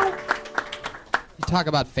 Meow. You talk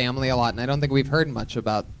about family a lot, and I don't think we've heard much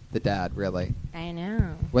about the dad, really. I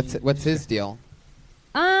know. What's his deal?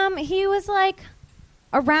 He was like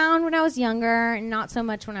around when I was younger, and not so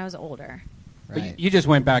much when I was older. But you just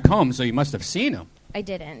went back home, so you must have seen him. I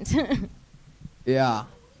didn't. Yeah.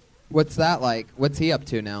 What's that like? What's he up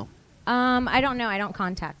to now? I don't know. I don't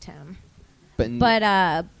contact him.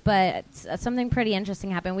 But something pretty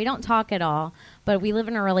interesting happened. We don't talk at all, but we live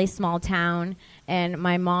in a really small town, and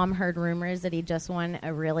my mom heard rumors that he just won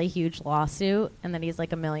a really huge lawsuit and that he's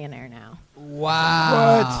like a millionaire now.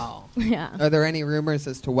 Wow. What? Yeah. Are there any rumors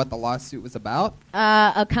as to what the lawsuit was about?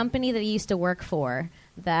 A company that he used to work for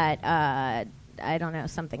that, I don't know,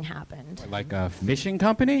 something happened. Like a fishing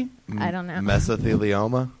company? I don't know.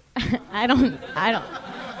 Mesothelioma? I don't.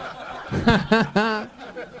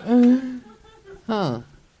 Huh.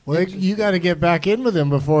 Well, you got to get back in with him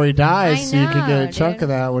before he dies, I so you can get a know, chunk dude. of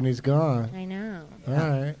that when he's gone. I know. All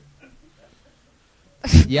right.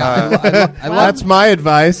 Yeah, That's my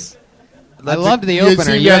advice. I loved the You opener.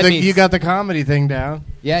 seem to have you got the comedy thing down.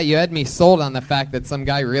 Yeah, you had me sold on the fact that some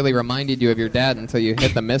guy really reminded you of your dad until you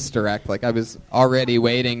hit the misdirect. Like, I was already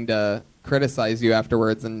waiting to criticize you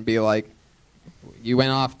afterwards and be like, you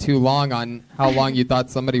went off too long on how long you thought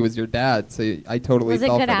somebody was your dad. So I totally Was it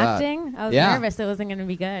fell good for that. acting? I was Yeah. nervous it wasn't going to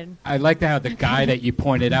be good. I liked how the guy that you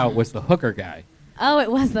pointed out was the hooker guy. Oh,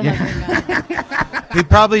 it was the hooker guy. He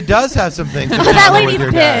probably does have some things in That common with lady's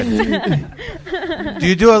your dad. Do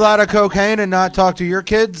you do a lot of cocaine and not talk to your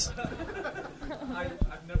kids?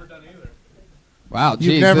 Wow, You've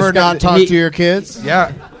geez, never this guy- not talked to your kids?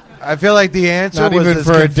 Yeah. I feel like the answer Not was even as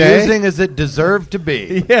for a day? confusing as it deserved to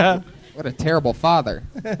be. Yeah. What a terrible father.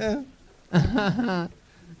 I'm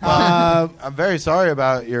very sorry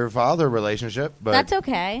about your father relationship, but That's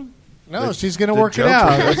okay. No, she's going to the work it jokes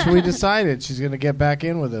out. were- That's what we decided. She's going to get back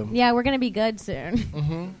in with him. Yeah, we're going to be good soon.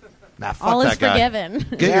 Mm-hmm. Nah, fuck All that is guy. forgiven.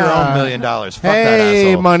 Get your own $1 million. Fuck that Hey,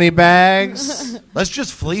 asshole. money bags. Let's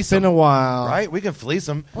just fleece It's been him. a while. Right? We can fleece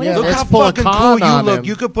him. Yeah, Look let's how pull a fucking con cool you on look. him.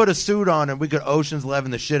 You could put a suit on and we could Ocean's 11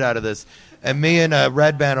 the shit out of this. And me and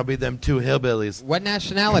Red Band will be them two hillbillies. What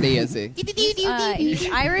nationality is he? He's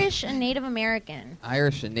Irish and Native American.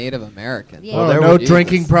 Irish and Native American. Yeah. Oh, there no we-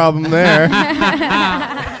 drinking problem there.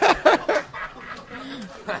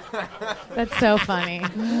 That's so funny.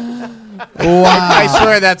 Wow. I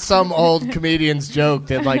swear that's some old comedian's joke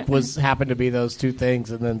that like was happened to be those two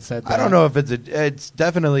things and then said that. I don't know if it's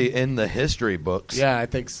definitely in the history books. Yeah, I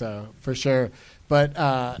think so, for sure.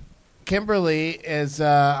 But Kimberly is,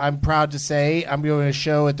 I'm proud to say, I'm doing a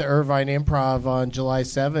show at the Irvine Improv on July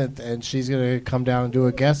 7th, and she's going to come down and do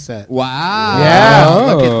a guest set. Wow.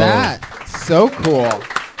 Yeah. Look at that. So cool.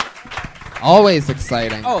 Always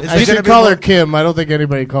exciting. Oh, I should call her Kim. I don't think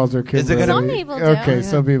anybody calls her Kim. Is it gonna Some be- people do. Okay,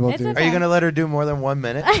 some people It's do. okay. Are you going to let her do more than 1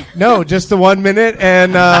 minute? No, just the 1 minute,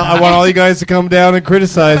 and I want all you guys to come down and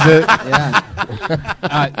criticize it. Yeah.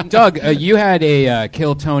 Doug, you had a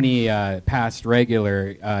Kill Tony past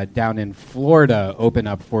regular down in Florida open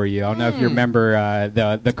up for you. I don't know if you remember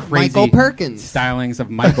the crazy Michael Perkins. stylings of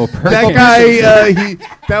Michael Perkins. That guy,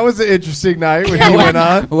 that was an interesting night when he went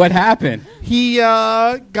on. What happened? He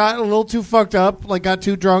got a little too fucked up, like got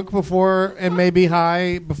too drunk before and maybe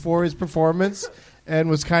high before his performance, and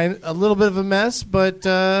was kind of a little bit of a mess, but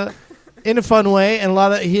in a fun way. And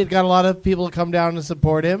he had got a lot of people to come down and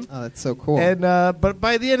support him. Oh, that's so cool. And but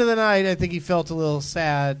by the end of the night, I think he felt a little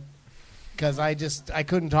sad because I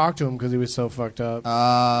couldn't talk to him because he was so fucked up.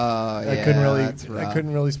 I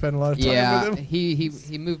couldn't really spend a lot of time with him.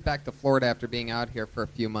 He moved back to Florida after being out here for a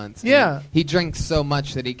few months. Yeah. He drinks so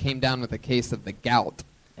much that he came down with a case of the gout.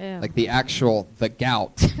 Ew. Like the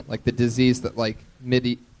gout. Like the disease that like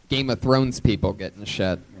Game of Thrones people get in the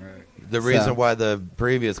shed. The reason why the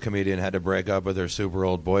previous comedian had to break up with her super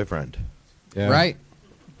old boyfriend. Yeah. Right?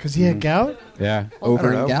 Because he had gout? Yeah. Over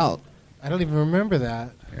I don't know. gout. I don't even remember that.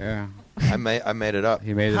 Yeah. I made it up.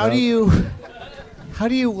 He made it How up.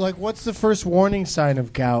 do you like? What's the first warning sign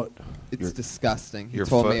of gout? It's disgusting. He Your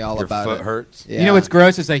told foot, me all your about foot it. hurts. Yeah. You know what's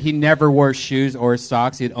gross is that he never wore shoes or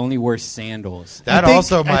socks. He'd only wear sandals. That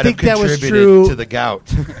also might have think that was contributed true. to the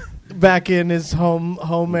gout. Back in his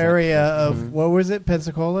home area of what was it,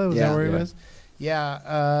 Pensacola? Was Yeah. that where he Yeah. was?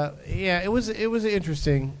 Yeah, it was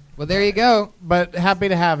interesting. Well, there you go. But happy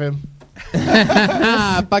to have him.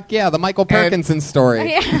 Fuck yeah, the Michael Perkinson story.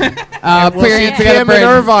 We'll Appearing see together Kim for- and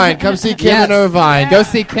Irvine. Come see Kim Yes. and Irvine. Go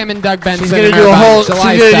see Kim and Doug Benson. She's gonna in do a Irvine, whole.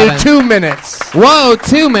 July She's gonna 7th. do 2 minutes. Whoa,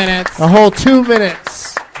 2 minutes. A whole 2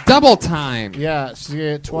 minutes. Double time. Yeah, she's gonna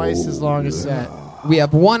get twice as long as set. We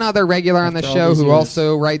have one other regular on the After all show these who years.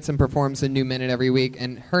 also writes and performs a new minute every week,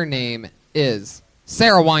 and her name is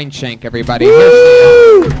Sarah Weinshank, everybody.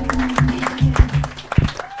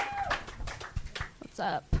 What's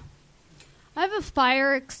up? I have a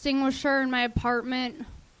fire extinguisher in my apartment,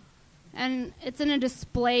 and it's in a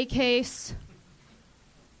display case,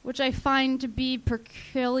 which I find to be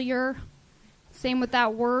peculiar. Same with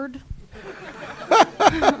that word.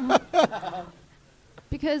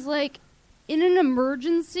 Because, like, in an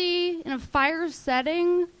emergency, in a fire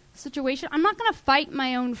setting situation, I'm not going to fight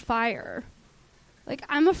my own fire. Like,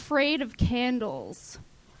 I'm afraid of candles.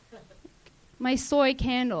 My soy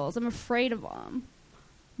candles, I'm afraid of them.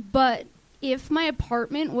 But if my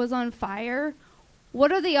apartment was on fire,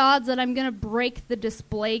 what are the odds that I'm going to break the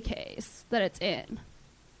display case that it's in?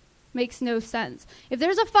 Makes no sense. If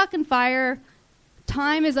there's a fucking fire,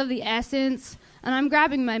 time is of the essence, and I'm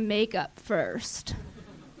grabbing my makeup first.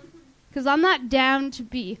 Because I'm not down to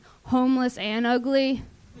be homeless and ugly.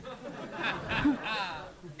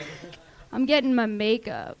 I'm getting my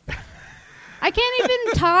makeup. I can't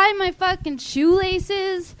even tie my fucking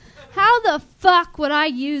shoelaces. How the fuck would I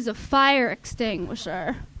use a fire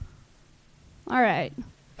extinguisher? All right.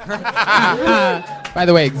 By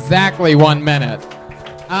the way, exactly 1 minute.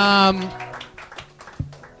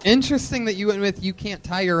 Interesting that you went with you can't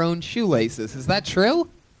tie your own shoelaces. Is that true?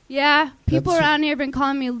 Yeah, people That's- around here have been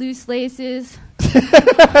calling me loose laces.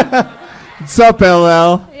 What's up,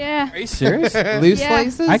 LL? Yeah. Are you serious? Loose Yeah.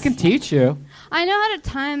 laces? I can teach you. I know how to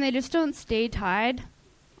tie them, they just don't stay tied.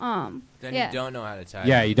 Then yeah. you don't know how to tie.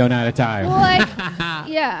 Yeah, you don't know how to tie. Well, like,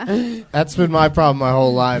 yeah. That's been my problem my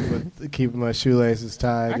whole life with keeping my shoelaces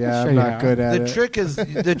tied. can Yeah, show I'm you not how. good at it. The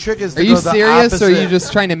trick is Are you serious, or are you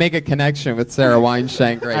just trying to make a connection with Sarah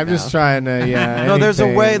Weinshank right I'm now? just trying to, yeah. No, there's a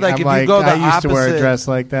anything. way, like, I'm if you like, go the I used to wear a opposite- dress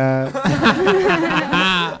like that.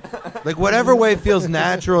 Like, whatever way feels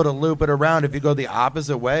natural to loop it around, if you go the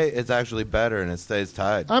opposite way, it's actually better and it stays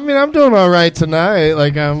tied. I mean, I'm doing all right tonight.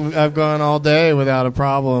 Like, I've gone all day without a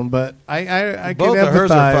problem, but I Both can of hers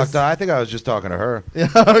are empathize. fucked up. I think I was just talking to her. Yeah,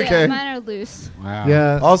 okay. Yeah, mine are loose. Wow.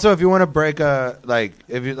 Yeah. Also, if you want to break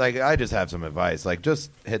if you like, I just have some advice. Like, just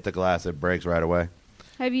hit the glass; it breaks right away.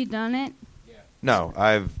 Have you done it? No,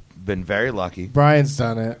 I've been very lucky. Brian's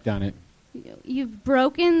done it. Done it. You've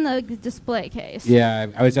broken the display case. Yeah,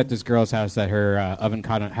 I was at this girl's house that her oven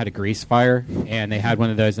had a grease fire, and they had one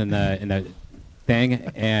of those in the thing,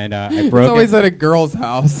 and I broke It's always it. at a girl's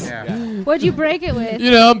house. What'd you break it with?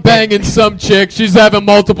 You know, I'm banging some chick. She's having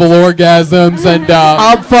multiple orgasms, and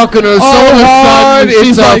I'm fucking her so all of a hard, sudden,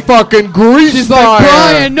 it's a fucking grease She's fire. like,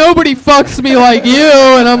 Brian, nobody fucks me like you,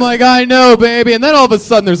 and I'm like, I know, baby. And then all of a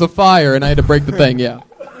sudden, there's a fire, and I had to break the thing. Yeah.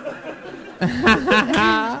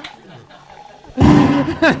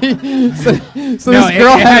 so this No,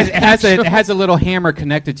 girl it has a little hammer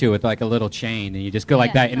connected to it with like a little chain, and you just go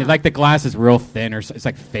like that, and like the glass is real thin, or it's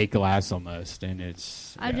like fake glass almost, and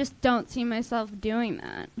it's. I just don't see myself doing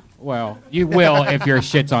that. Well, you will if your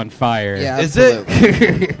shit's on fire. Yeah, Is it?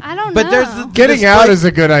 I don't But know. there's the Getting display- out is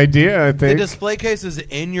a good idea, I The think. display case is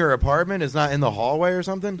in your apartment. It's not in the hallway or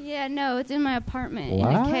something. Yeah, no, it's in my apartment What?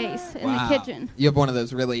 in a case in Wow. the kitchen. You have one of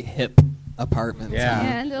those really hip apartments. Yeah. huh?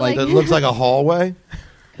 Yeah, they're Like, It looks like a hallway.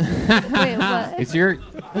 Wait, what? Is your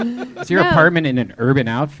No. apartment in an Urban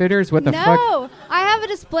Outfitters? What the fuck? No, I have a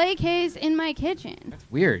display case in my kitchen.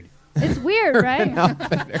 Weird. It's weird, right?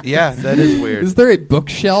 Yeah, that is weird. Is there a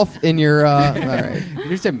bookshelf in your? All right.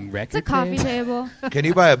 There's a record. It's a coffee table. Can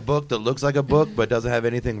you buy a book that looks like a book but doesn't have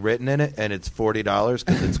anything written in it, and it's $40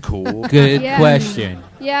 because it's cool? Good Yeah. question.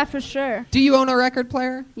 Yeah, for sure. Do you own a record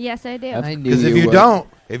player? Yes, I do. I knew Because you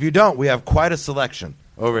if you don't, we have quite a selection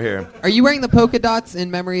over here. Are you wearing the polka dots in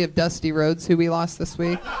memory of Dusty Rhodes, who we lost this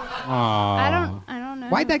week? I don't know.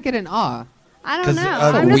 Why'd that get an ah? I don't know. a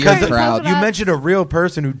I'm just weird wearing crowd. polka You dots. mentioned a real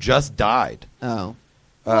person who just died. Oh.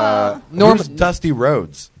 Who's Dusty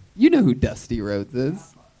Rhodes? You know who Dusty Rhodes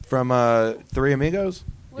is. From Three Amigos?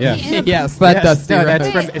 Yeah. he in a- Yes, that Yes, Dusty no,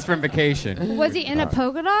 Rhodes. that's it's from Vacation. Was he in a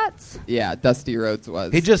polka dots? Yeah, Dusty Rhodes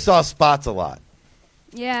was. He just saw spots a lot.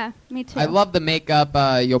 Yeah, me too. I love the makeup.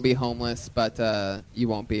 You'll be homeless, but you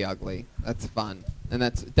won't be ugly. That's fun, and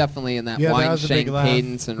that's definitely in that Yeah, that wine was a big shank laugh.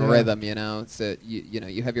 cadence and Yeah. rhythm. You know, so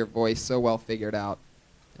you have your voice so well figured out,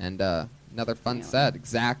 and another fun set.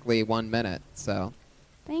 Exactly 1 minute. So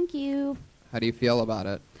Thank you. How do you feel about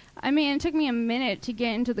it? I mean, it took me a minute to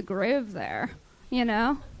get into the groove there, you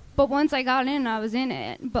know? But once I got in, I was in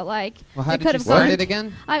it. But, like, Well, how it did could you have start gone. it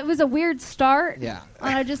again? It was a weird start. Yeah. And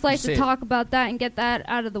I just like You to say- talk about that and get that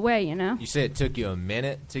out of the way, you know? You say it took you a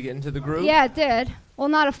minute to get into the groove? Yeah, it did. Well,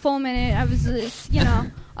 not a full minute. I was,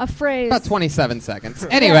 a phrase. About 27 seconds.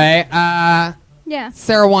 Anyway, Yeah.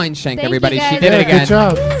 Sarah Weinshank, Thank everybody. you, She guys. did it Yeah, again. good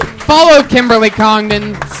job. Follow Kimberly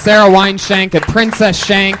Congdon, Sarah Weinshank, and Princess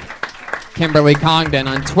Shank, Kimberly Congdon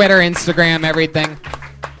on Twitter, Instagram, everything.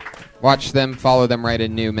 Watch them, follow them, write a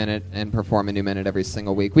new minute, and perform a new minute every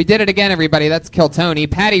single week. We did it again, everybody. That's Kill Tony.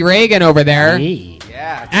 Patty Reagan over there.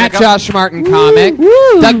 Yeah. At Josh Martin Comic.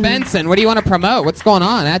 Doug Benson, what do you want to promote? What's going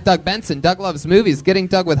on? At Doug Benson. Doug Loves Movies. Getting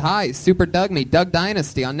Doug with Highs. Super Doug Me. Doug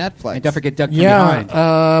Dynasty on Netflix. And don't forget Doug from Yeah,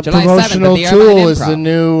 Behind. July 7th Promotional at the Irvine Tool is Improv. the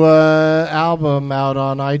new album out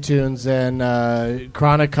on iTunes, and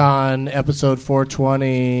Chronicon episode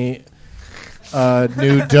 420,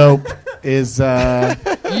 New Dope is.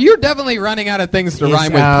 You're definitely running out of things to is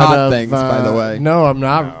rhyme with out pop of, things, by the way. No, I'm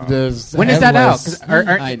not. There's When is that out? endless. 'Cause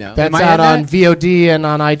I know. That's Am I out in on that? VOD and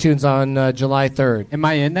on iTunes on July 3rd. Am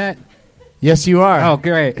I in that? Yes, you are. Oh,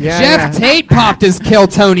 great. Yeah, Jeff yeah. Tate popped his Kill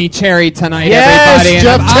Tony cherry tonight, Yes, everybody. And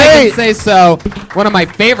Jeff if I can Tate. say so, one of my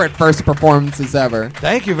favorite first performances ever.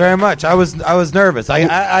 Thank you very much. I was nervous.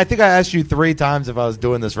 I think I asked you 3 times if I was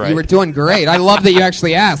doing this right. You were doing great. I love that you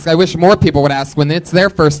actually asked. I wish more people would ask when it's their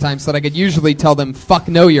first time so that I could usually tell them, fuck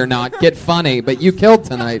no, you're not. Get funny. But you killed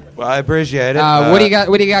tonight. Well, I appreciate it. What do you got?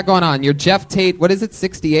 What do you got going on? You're Jeff Tate. What is it?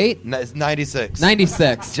 68? It's 96.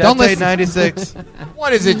 96. Jeff Don't Tate listen. 96.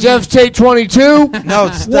 What is it, Jeff Tate 22? No,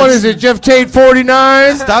 What is it, Jeff Tate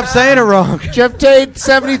 49? Stop saying it wrong. Jeff Tate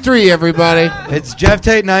 73, everybody. It's Jeff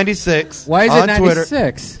Tate 96. Why is on it Twitter.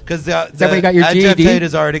 96? Because Is that when you got your Jeff GED? Tate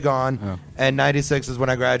is already gone, Oh. and 96 is when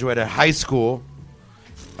I graduated high school,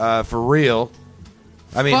 for real.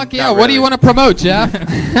 I mean, Fuck yeah. not What do you really. want to promote, Jeff?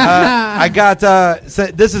 I got. So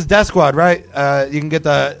this is Death Squad, right? You can get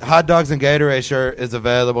the Hot Dogs and Gatorade shirt is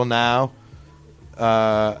available now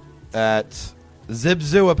at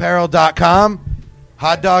zipzooapparel.com.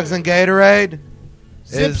 Hot Dogs and Gatorade.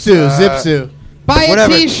 Zipsu. Buy a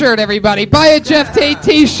whatever. T-shirt, everybody. Buy a Jeff Tate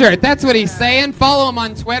T-shirt. That's what he's saying. Follow him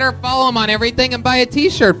on Twitter. Follow him on everything, and buy a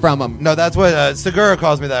T-shirt from him. No, that's what Segura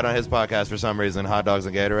calls me that on his podcast for some reason. Hot Dogs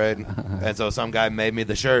and Gatorade, and so some guy made me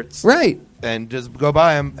the shirts. Right. And just go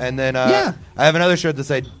buy them, and then Yeah. I have another shirt that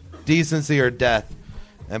say "Decency or Death,"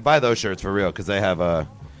 and buy those shirts for real because they have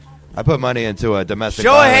I put money into a domestic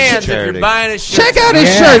Show of violence hands charity. if you're buying a shirt. Check out his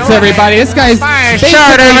shirts, everybody. This guy's Buy a basically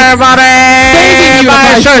shirt, everybody. begging you to Buy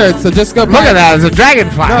a buy shirt. shirts, so just go buy Look at them. that. It's a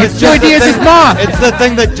dragonfly. No, It's it's just the Diaz's thing- mom. It's the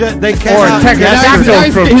thing that they came Or out Pterodactyl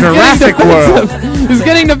yesterday. from He's Jurassic getting World. defensive. He's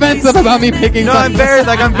getting defensive about me picking No, fun.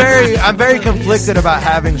 I'm very conflicted about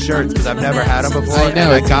having shirts because I've never had them before. I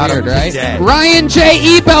know, and it's got weird, them right? today. Ryan J.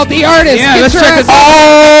 Ebelt, the artist. Yeah, Get let's your check ass this out.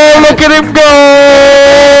 Oh, look at him go!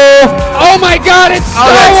 Oh my God, it's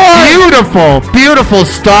Star Wars! Beautiful, beautiful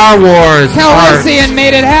Star Wars Calrissian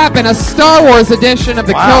made it happen. A Star Wars edition of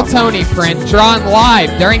the Wow. Kill Tony print drawn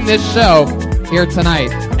live during this show here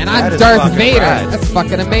tonight. And I'm That is Darth fucking Vader. rad. That's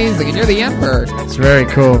fucking amazing. And you're the Emperor. It's very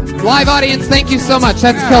cool. Live audience, thank you so much.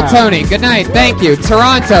 That's Kill Tony. Good night. Thank you.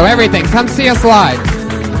 Toronto, everything. Come see us live.